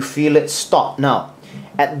you feel it stop. Now,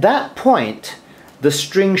 at that point, the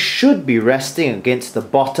string should be resting against the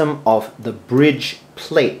bottom of the bridge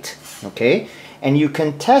plate, okay? And you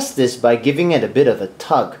can test this by giving it a bit of a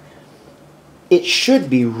tug. It should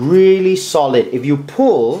be really solid. If you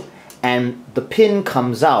pull and the pin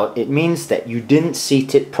comes out, it means that you didn't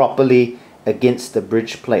seat it properly against the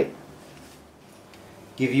bridge plate.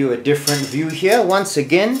 Give you a different view here. Once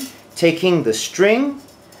again, taking the string,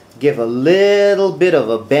 give a little bit of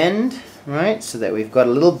a bend, right? So that we've got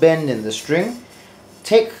a little bend in the string.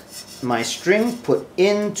 Take my string, put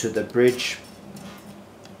into the bridge,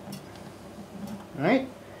 right?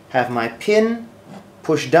 Have my pin,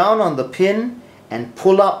 push down on the pin and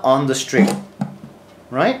pull up on the string,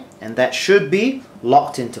 right? And that should be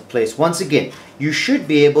locked into place. Once again, you should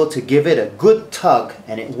be able to give it a good tug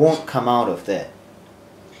and it won't come out of there.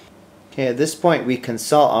 Okay, at this point we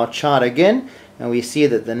consult our chart again and we see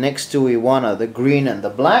that the next two we want are the green and the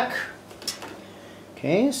black.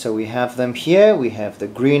 Okay, so we have them here. We have the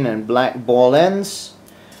green and black ball ends.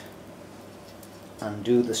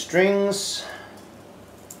 Undo the strings.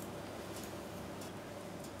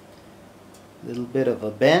 A little bit of a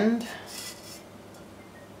bend.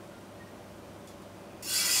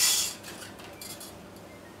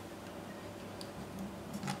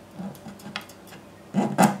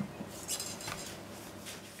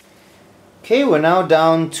 Okay, we're now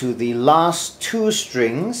down to the last two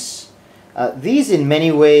strings. These in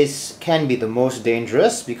many ways can be the most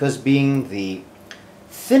dangerous because being the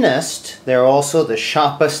thinnest, they're also the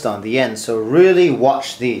sharpest on the end. So really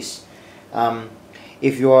watch these.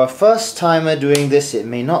 If you're a first timer doing this, it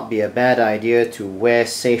may not be a bad idea to wear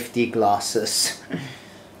safety glasses.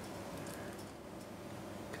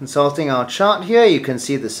 Consulting our chart here, you can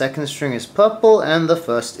see the second string is purple and the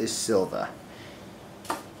first is silver.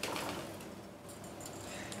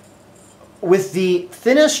 With the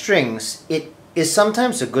thinner strings, it is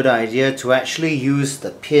sometimes a good idea to actually use the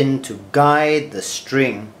pin to guide the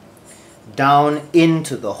string down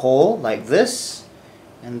into the hole like this,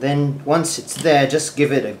 and then once it's there, just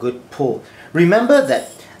give it a good pull. Remember that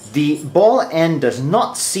the ball end does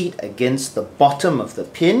not seat against the bottom of the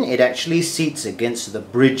pin, it actually seats against the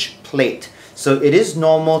bridge plate. So it is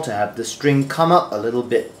normal to have the string come up a little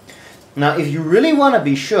bit. Now if you really want to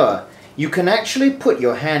be sure, you can actually put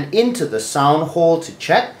your hand into the sound hole to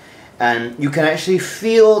check, and you can actually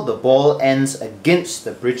feel the ball ends against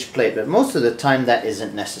the bridge plate, but most of the time that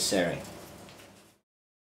isn't necessary.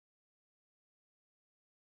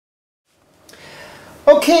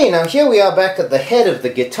 Okay, now here we are back at the head of the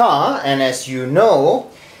guitar, and as you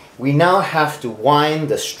know, we now have to wind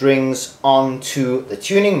the strings onto the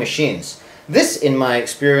tuning machines. This, in my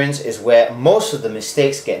experience, is where most of the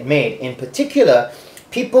mistakes get made. In particular,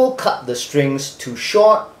 people cut the strings too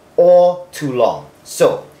short or too long.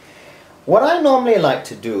 So, what I normally like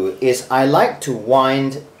to do is I like to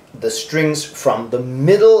wind the strings from the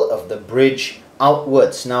middle of the bridge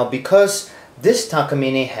outwards. Now, because this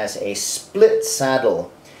takamine has a split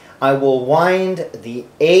saddle, I will wind the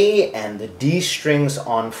A and the D strings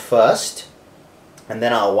on first, and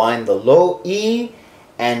then I'll wind the low E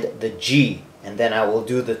and the G, and then I will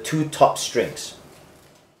do the two top strings.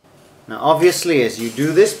 Now obviously, as you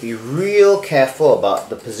do this, be real careful about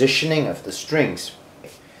the positioning of the strings.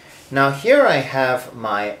 Now here I have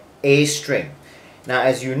my A string. Now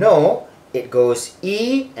as you know, it goes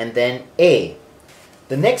E and then A.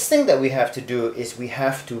 The next thing that we have to do is we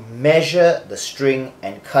have to measure the string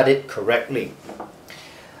and cut it correctly.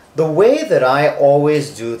 The way that I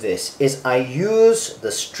always do this is I use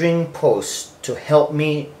the string post to help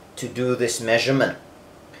me to do this measurement.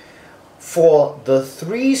 For the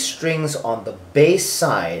 3 strings on the bass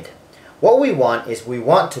side, what we want is we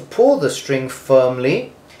want to pull the string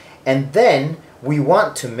firmly, and then we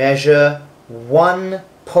want to measure 1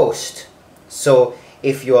 post. So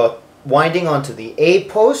if you're winding onto the A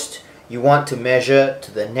post, you want to measure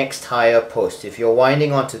to the next higher post. If you're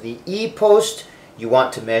winding onto the E post, you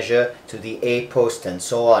want to measure to the A post, and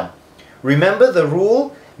so on. Remember the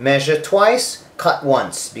rule, measure twice, cut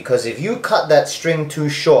once, because if you cut that string too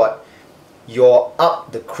short, you're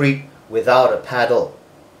up the creek without a paddle.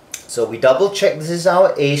 So we double check this is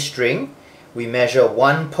our A string, we measure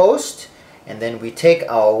 1 post, and then we take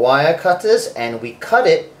our wire cutters and we cut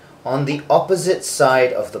it on the opposite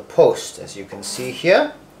side of the post, as you can see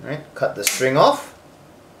here. Right? Cut the string off.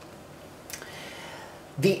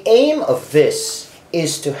 The aim of this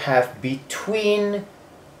is to have between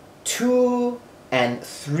 2 and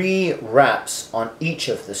 3 wraps on each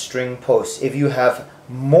of the string posts. If you have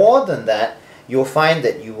more than that, you'll find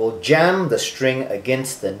that you will jam the string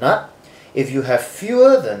against the nut. If you have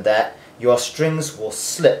fewer than that, your strings will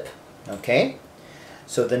slip. Okay?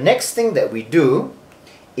 So the next thing that we do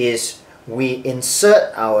is we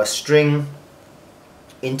insert our string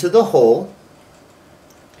into the hole.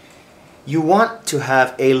 You want to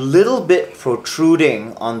have a little bit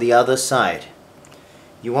protruding on the other side.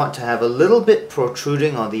 You want to have a little bit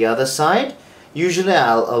protruding on the other side. Usually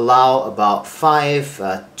I'll allow about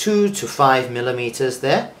 2 to 5 millimeters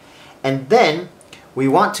there. And then we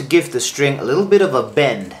want to give the string a little bit of a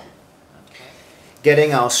bend.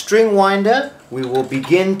 Getting our string winder, we will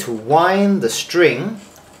begin to wind the string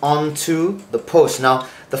onto the post. Now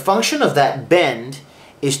the function of that bend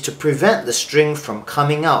is to prevent the string from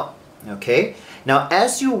coming out. Okay? Now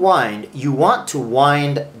as you want to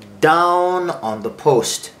wind down on the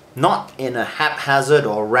post, not in a haphazard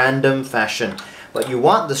or random fashion, but you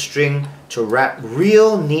want the string to wrap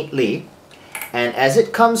real neatly, and as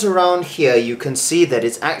it comes around here you can see that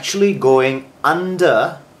it's actually going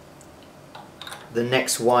under the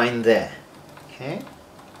next wind there. Okay?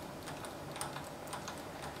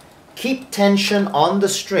 Keep tension on the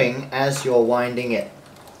string as you're winding it.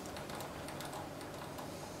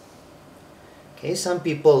 Okay, some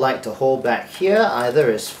people like to hold back here, either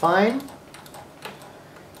is fine.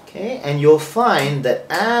 Okay, and you'll find that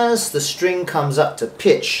as the string comes up to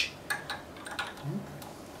pitch,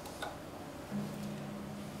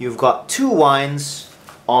 you've got 2 winds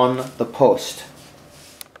on the post.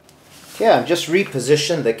 Okay, I've just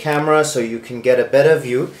repositioned the camera so you can get a better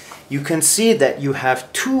view. You can see that you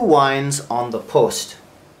have 2 winds on the post.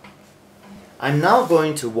 I'm now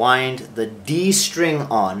going to wind the D string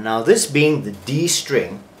on. Now this being the D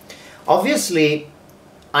string, obviously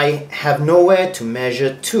I have nowhere to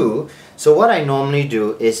measure to, so what I normally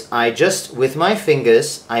do is I just, with my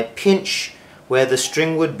fingers, I pinch where the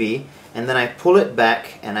string would be, and then I pull it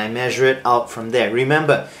back and I measure it out from there.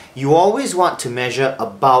 Remember, you always want to measure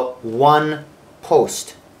about 1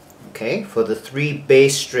 post, okay, for the 3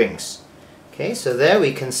 bass strings. Okay, so there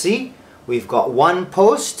we can see we've got 1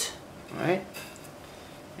 post, right?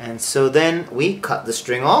 And so then we cut the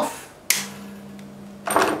string off.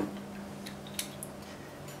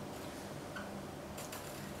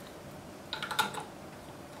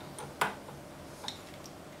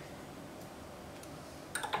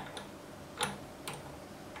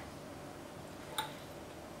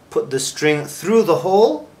 Put the string through the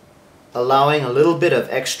hole, allowing a little bit of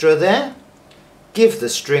extra there. Give the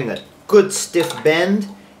string a good stiff bend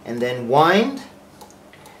and then wind,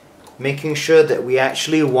 making sure that we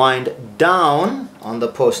actually wind down on the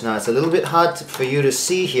post. Now it's a little bit hard for you to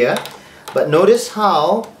see here, but notice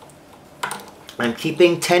how I'm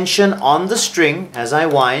keeping tension on the string as I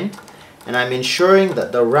wind, and I'm ensuring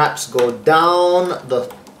that the wraps go down the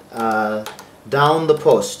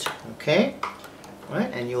post. Okay, right,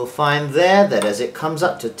 and you'll find there that as it comes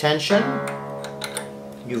up to tension,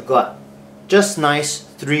 you've got just nice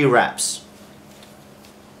 3 wraps.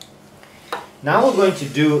 Now we're going to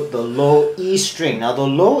do the low E string. Now the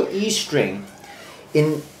low E string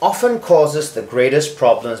often causes the greatest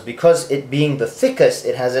problems because it being the thickest,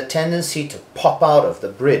 it has a tendency to pop out of the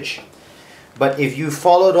bridge. But if you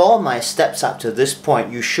followed all my steps up to this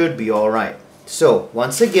point, you should be alright. So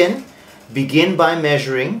once again, begin by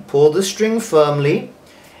measuring, pull the string firmly.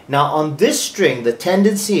 Now on this string, the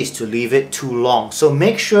tendency is to leave it too long. So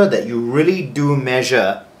make sure that you really do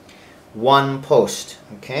measure 1 post,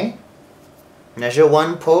 okay? Measure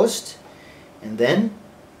 1 post, and then,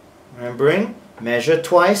 remembering, measure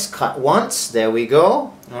twice, cut once, there we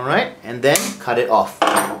go, alright, and then cut it off.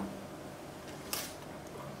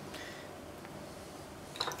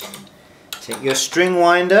 Take your string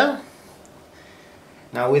winder.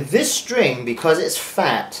 Now with this string, because it's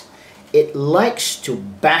fat, it likes to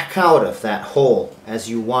back out of that hole as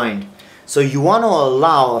you wind. So you want to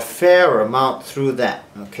allow a fair amount through that,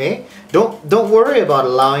 okay? Don't worry about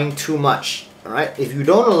allowing too much, alright? If you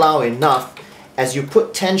don't allow enough, as you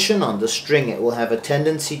put tension on the string, it will have a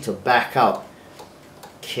tendency to back out.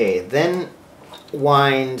 Okay, then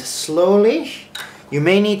wind slowly. You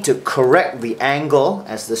may need to correct the angle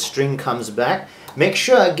as the string comes back. Make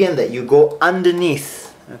sure again that you go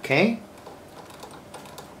underneath, okay?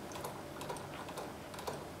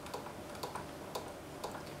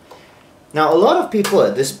 Now a lot of people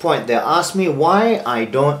at this point, they ask me why I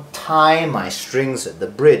don't tie my strings at the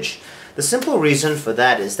bridge. The simple reason for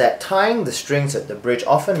that is that tying the strings at the bridge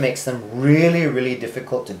often makes them really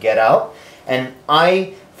difficult to get out, and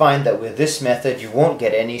I find that with this method you won't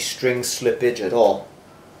get any string slippage at all.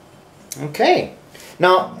 Okay,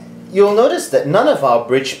 now you'll notice that none of our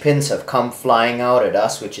bridge pins have come flying out at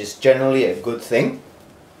us, which is generally a good thing.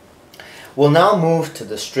 We'll now move to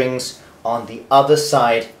the strings on the other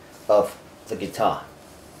side of the guitar.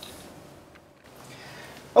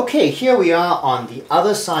 Okay, here we are on the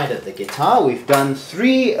other side of the guitar. We've done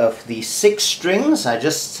 3 of the 6 strings. I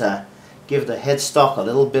just give the headstock a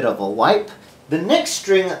little bit of a wipe. The next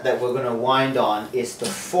string that we're going to wind on is the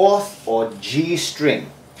 4th or G string.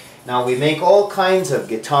 Now we make all kinds of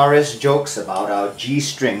guitarist jokes about our G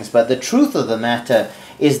strings, but the truth of the matter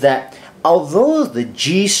is that although the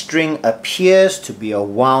G string appears to be a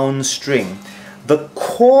wound string, the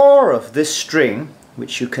core of this string,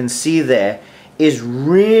 which you can see there, is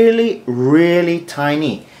really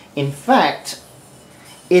tiny. In fact,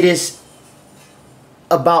 it is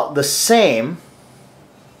about the same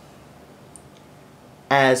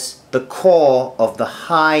as the core of the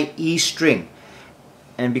high E string,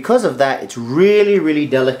 and because of that it's really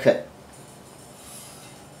delicate.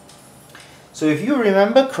 So if you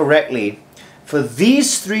remember correctly, for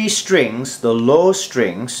these 3 strings, the low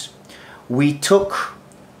strings, we took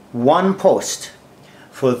 1 post.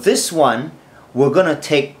 For this one, we're going to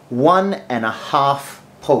take 1.5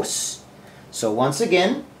 posts. So once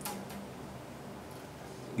again,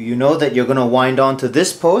 you know that you're going to wind onto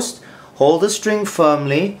this post, hold the string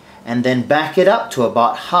firmly, and then back it up to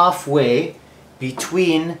about halfway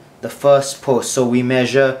between the first post. So we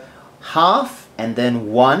measure half and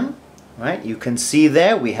then 1, right? You can see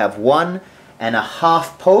there we have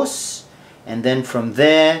 1.5 posts, and then from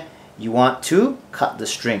there you want to cut the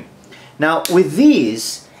string. Now with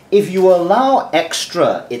these, if you allow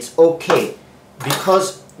extra, it's okay,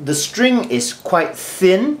 because the string is quite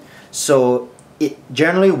thin, so it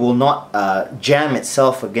generally will not jam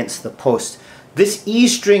itself against the post. This E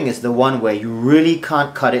string is the one where you really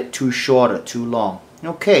can't cut it too short or too long.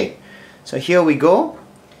 Okay, so here we go.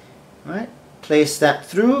 Right, place that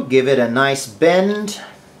through, give it a nice bend,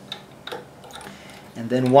 and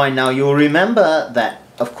then wind. Now you'll remember that,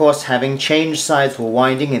 of course, having changed sides, we're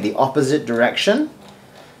winding in the opposite direction.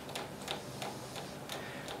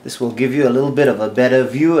 This will give you a little bit of a better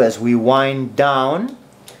view as we wind down.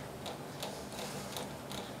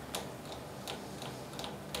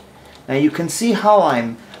 Now you can see how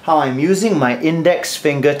I'm using my index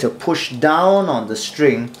finger to push down on the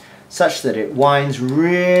string such that it winds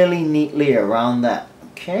really neatly around that.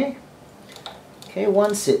 Okay? Okay,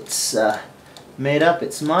 once it's made up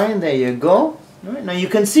its mind, there you go. All right, now you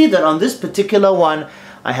can see that on this particular one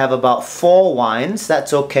I have about 4 winds.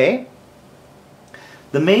 That's okay.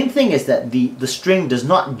 The main thing is that the string does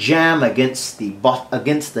not jam against the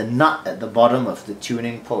nut at the bottom of the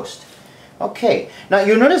tuning post. Okay, now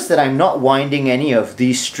you'll notice that I'm not winding any of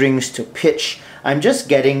these strings to pitch. I'm just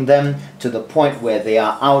getting them to the point where they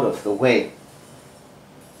are out of the way.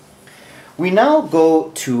 We now go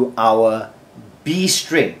to our B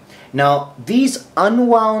string. Now, these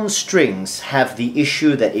unwound strings have the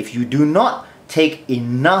issue that if you do not take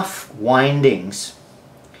enough windings,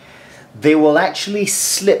 they will actually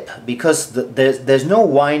slip because there's no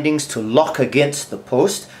windings to lock against the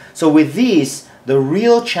post. So with these, the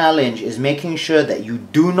real challenge is making sure that you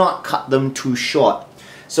do not cut them too short.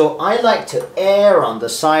 So I like to err on the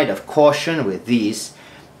side of caution with these,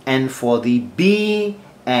 and for the B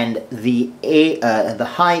and the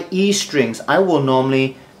high E strings, I will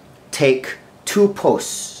normally take 2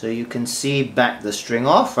 posts. So you can see, back the string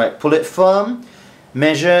off, right? Pull it firm,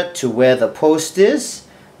 measure to where the post is,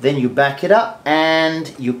 then you back it up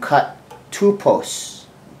and you cut 2 posts.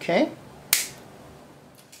 Okay?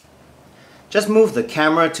 Just move the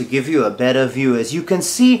camera to give you a better view. As you can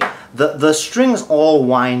see, the strings all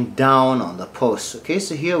wind down on the post. Okay,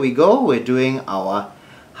 so here we go. We're doing our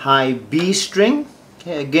high B string.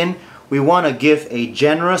 Okay, again, we want to give a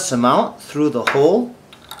generous amount through the hole,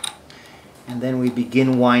 and then we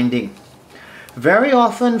begin winding. Very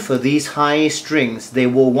often for these high strings, they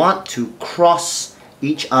will want to cross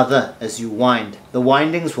each other as you wind. The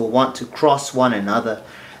windings will want to cross one another.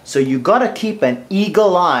 So you got to keep an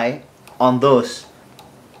eagle eye on those.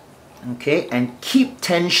 Okay, and keep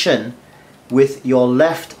tension with your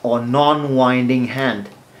left or non-winding hand.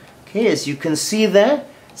 Okay, as you can see there,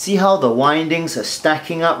 see how the windings are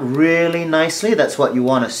stacking up really nicely? That's what you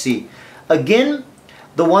want to see. Again,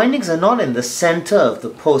 the windings are not in the center of the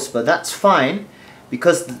post, but that's fine,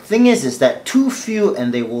 because the thing is that too few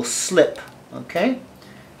and they will slip. Okay,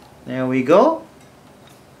 there we go.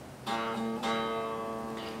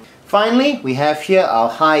 Finally, we have here our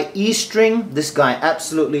high E string. This guy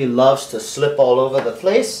absolutely loves to slip all over the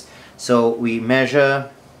place. So we measure,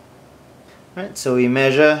 right? So we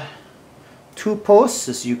measure 2 posts,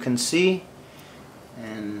 as you can see,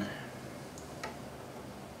 and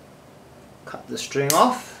cut the string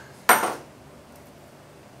off.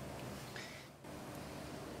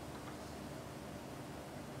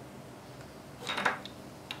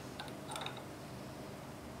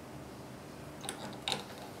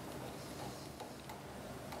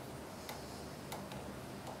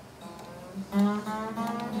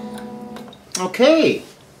 Okay,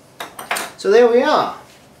 so there we are.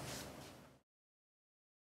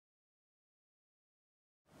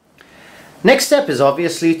 Next step is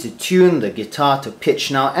obviously to tune the guitar to pitch.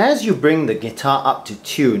 Now, as you bring the guitar up to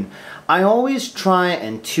tune, I always try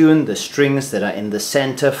and tune the strings that are in the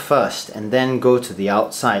center first and then go to the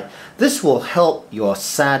outside. This will help your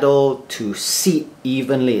saddle to seat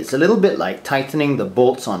evenly. It's a little bit like tightening the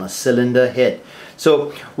bolts on a cylinder head.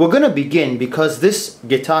 So we're going to begin, because this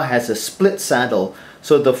guitar has a split saddle,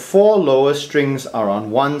 so the 4 lower strings are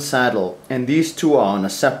on one saddle and these 2 are on a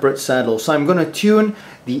separate saddle. So I'm going to tune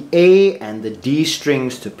the A and the D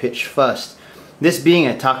strings to pitch first. This being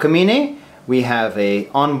a Takamine, we have a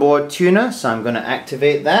onboard tuner, so I'm going to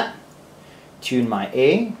activate that, tune my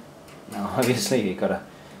A. Now obviously you got a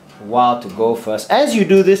while to go first. As you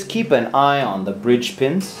do this, keep an eye on the bridge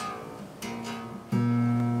pins.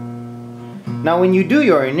 Now when you do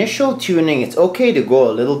your initial tuning, it's okay to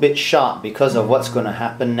go a little bit sharp because of what's going to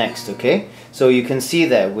happen next, okay? So you can see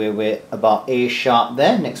that we're about A sharp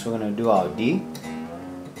there. Next we're going to do our D.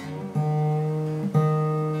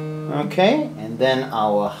 Okay, and then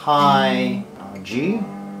our high, our G.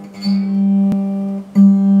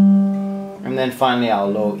 And then finally our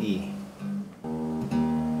low E.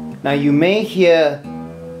 Now you may hear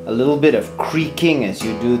a little bit of creaking as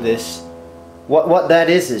you do this. What that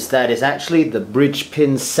is actually the bridge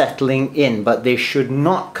pins settling in, but they should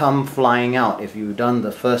not come flying out if you've done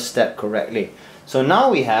the first step correctly. So now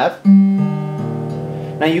we have,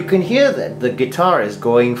 now you can hear that the guitar is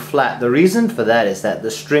going flat. The reason for that is that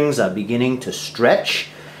the strings are beginning to stretch,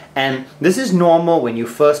 and this is normal when you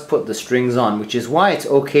first put the strings on, which is why it's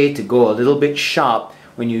okay to go a little bit sharp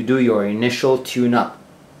when you do your initial tune up.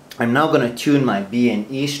 I'm now going to tune my B and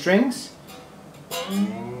E strings.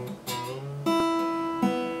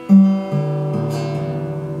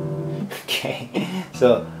 Okay,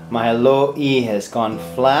 so my low E has gone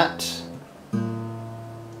flat.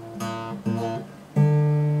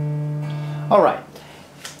 Alright,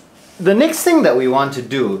 the next thing that we want to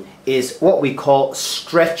do is what we call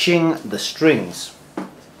stretching the strings.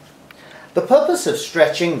 The purpose of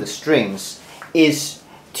stretching the strings is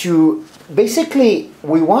to basically,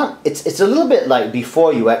 it's a little bit like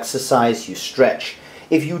before you exercise, you stretch.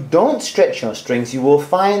 If you don't stretch your strings, you will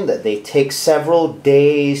find that they take several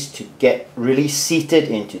days to get really seated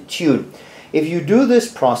into tune. If you do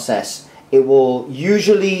this process, it will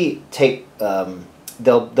usually take,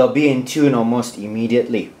 they'll be in tune almost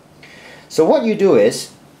immediately. So what you do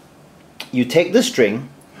is, you take the string,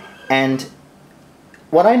 and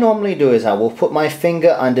what I normally do is I will put my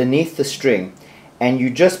finger underneath the string, and you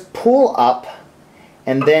just pull up,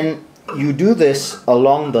 and then you do this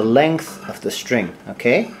along the length of the string,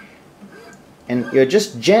 okay? And you're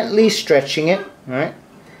just gently stretching it, right?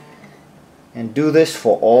 And do this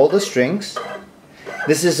for all the strings.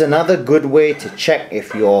 This is another good way to check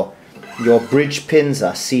if your bridge pins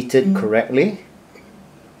are seated correctly.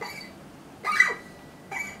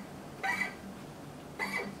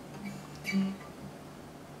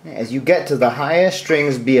 As you get to the higher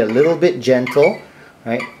strings, be a little bit gentle,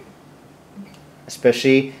 right?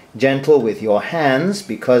 Especially gentle with your hands,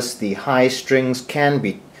 because the high strings can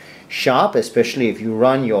be sharp, especially if you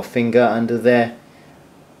run your finger under there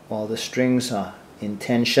while the strings are in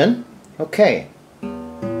tension. Okay. So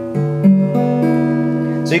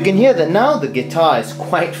you can hear that now the guitar is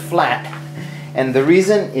quite flat, and the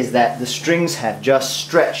reason is that the strings have just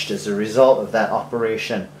stretched as a result of that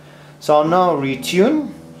operation. So I'll now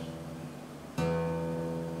retune.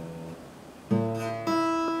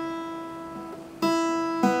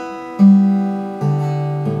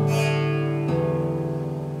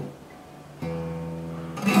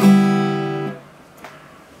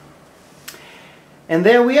 And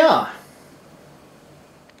there we are.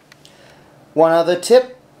 One other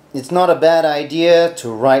tip, it's not a bad idea to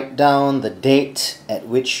write down the date at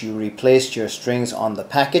which you replaced your strings on the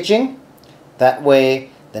packaging. That way,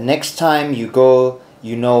 the next time you go,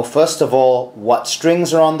 you know first of all what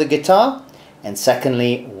strings are on the guitar, and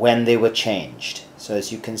secondly when they were changed. So as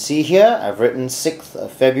you can see here, I've written 6th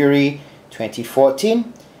of February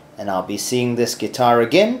 2014, and I'll be seeing this guitar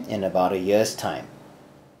again in about a year's time.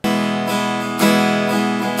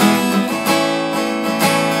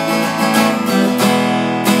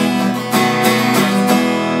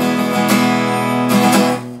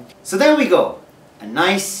 So there we go, a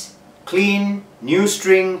nice, clean, new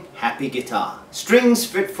string, happy guitar. Strings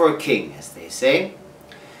fit for a king, as they say.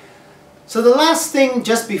 So the last thing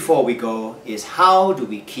just before we go is, how do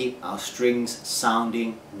we keep our strings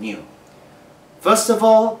sounding new? First of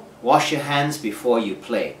all, wash your hands before you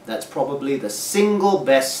play. That's probably the single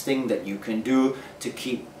best thing that you can do to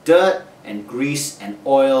keep dirt and grease and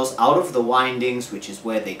oils out of the windings, which is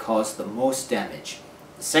where they cause the most damage.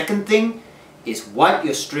 The second thing is wipe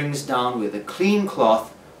your strings down with a clean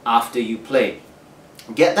cloth after you play.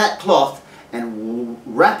 Get that cloth and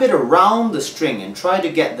wrap it around the string and try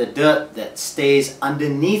to get the dirt that stays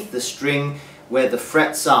underneath the string where the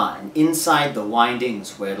frets are and inside the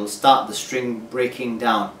windings where it'll start the string breaking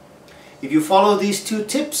down. If you follow these two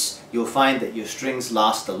tips, you'll find that your strings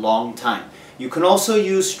last a long time. You can also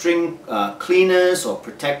use string cleaners or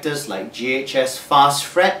protectors like GHS Fast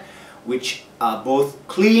Fret, which both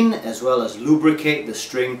clean as well as lubricate the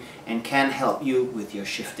string and can help you with your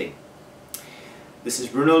shifting. This is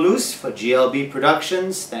Bruno Luce for GLB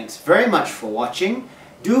Productions. Thanks very much for watching.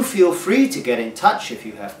 Do feel free to get in touch if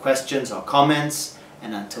you have questions or comments.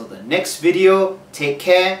 And until the next video, take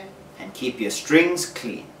care and keep your strings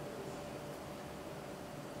clean.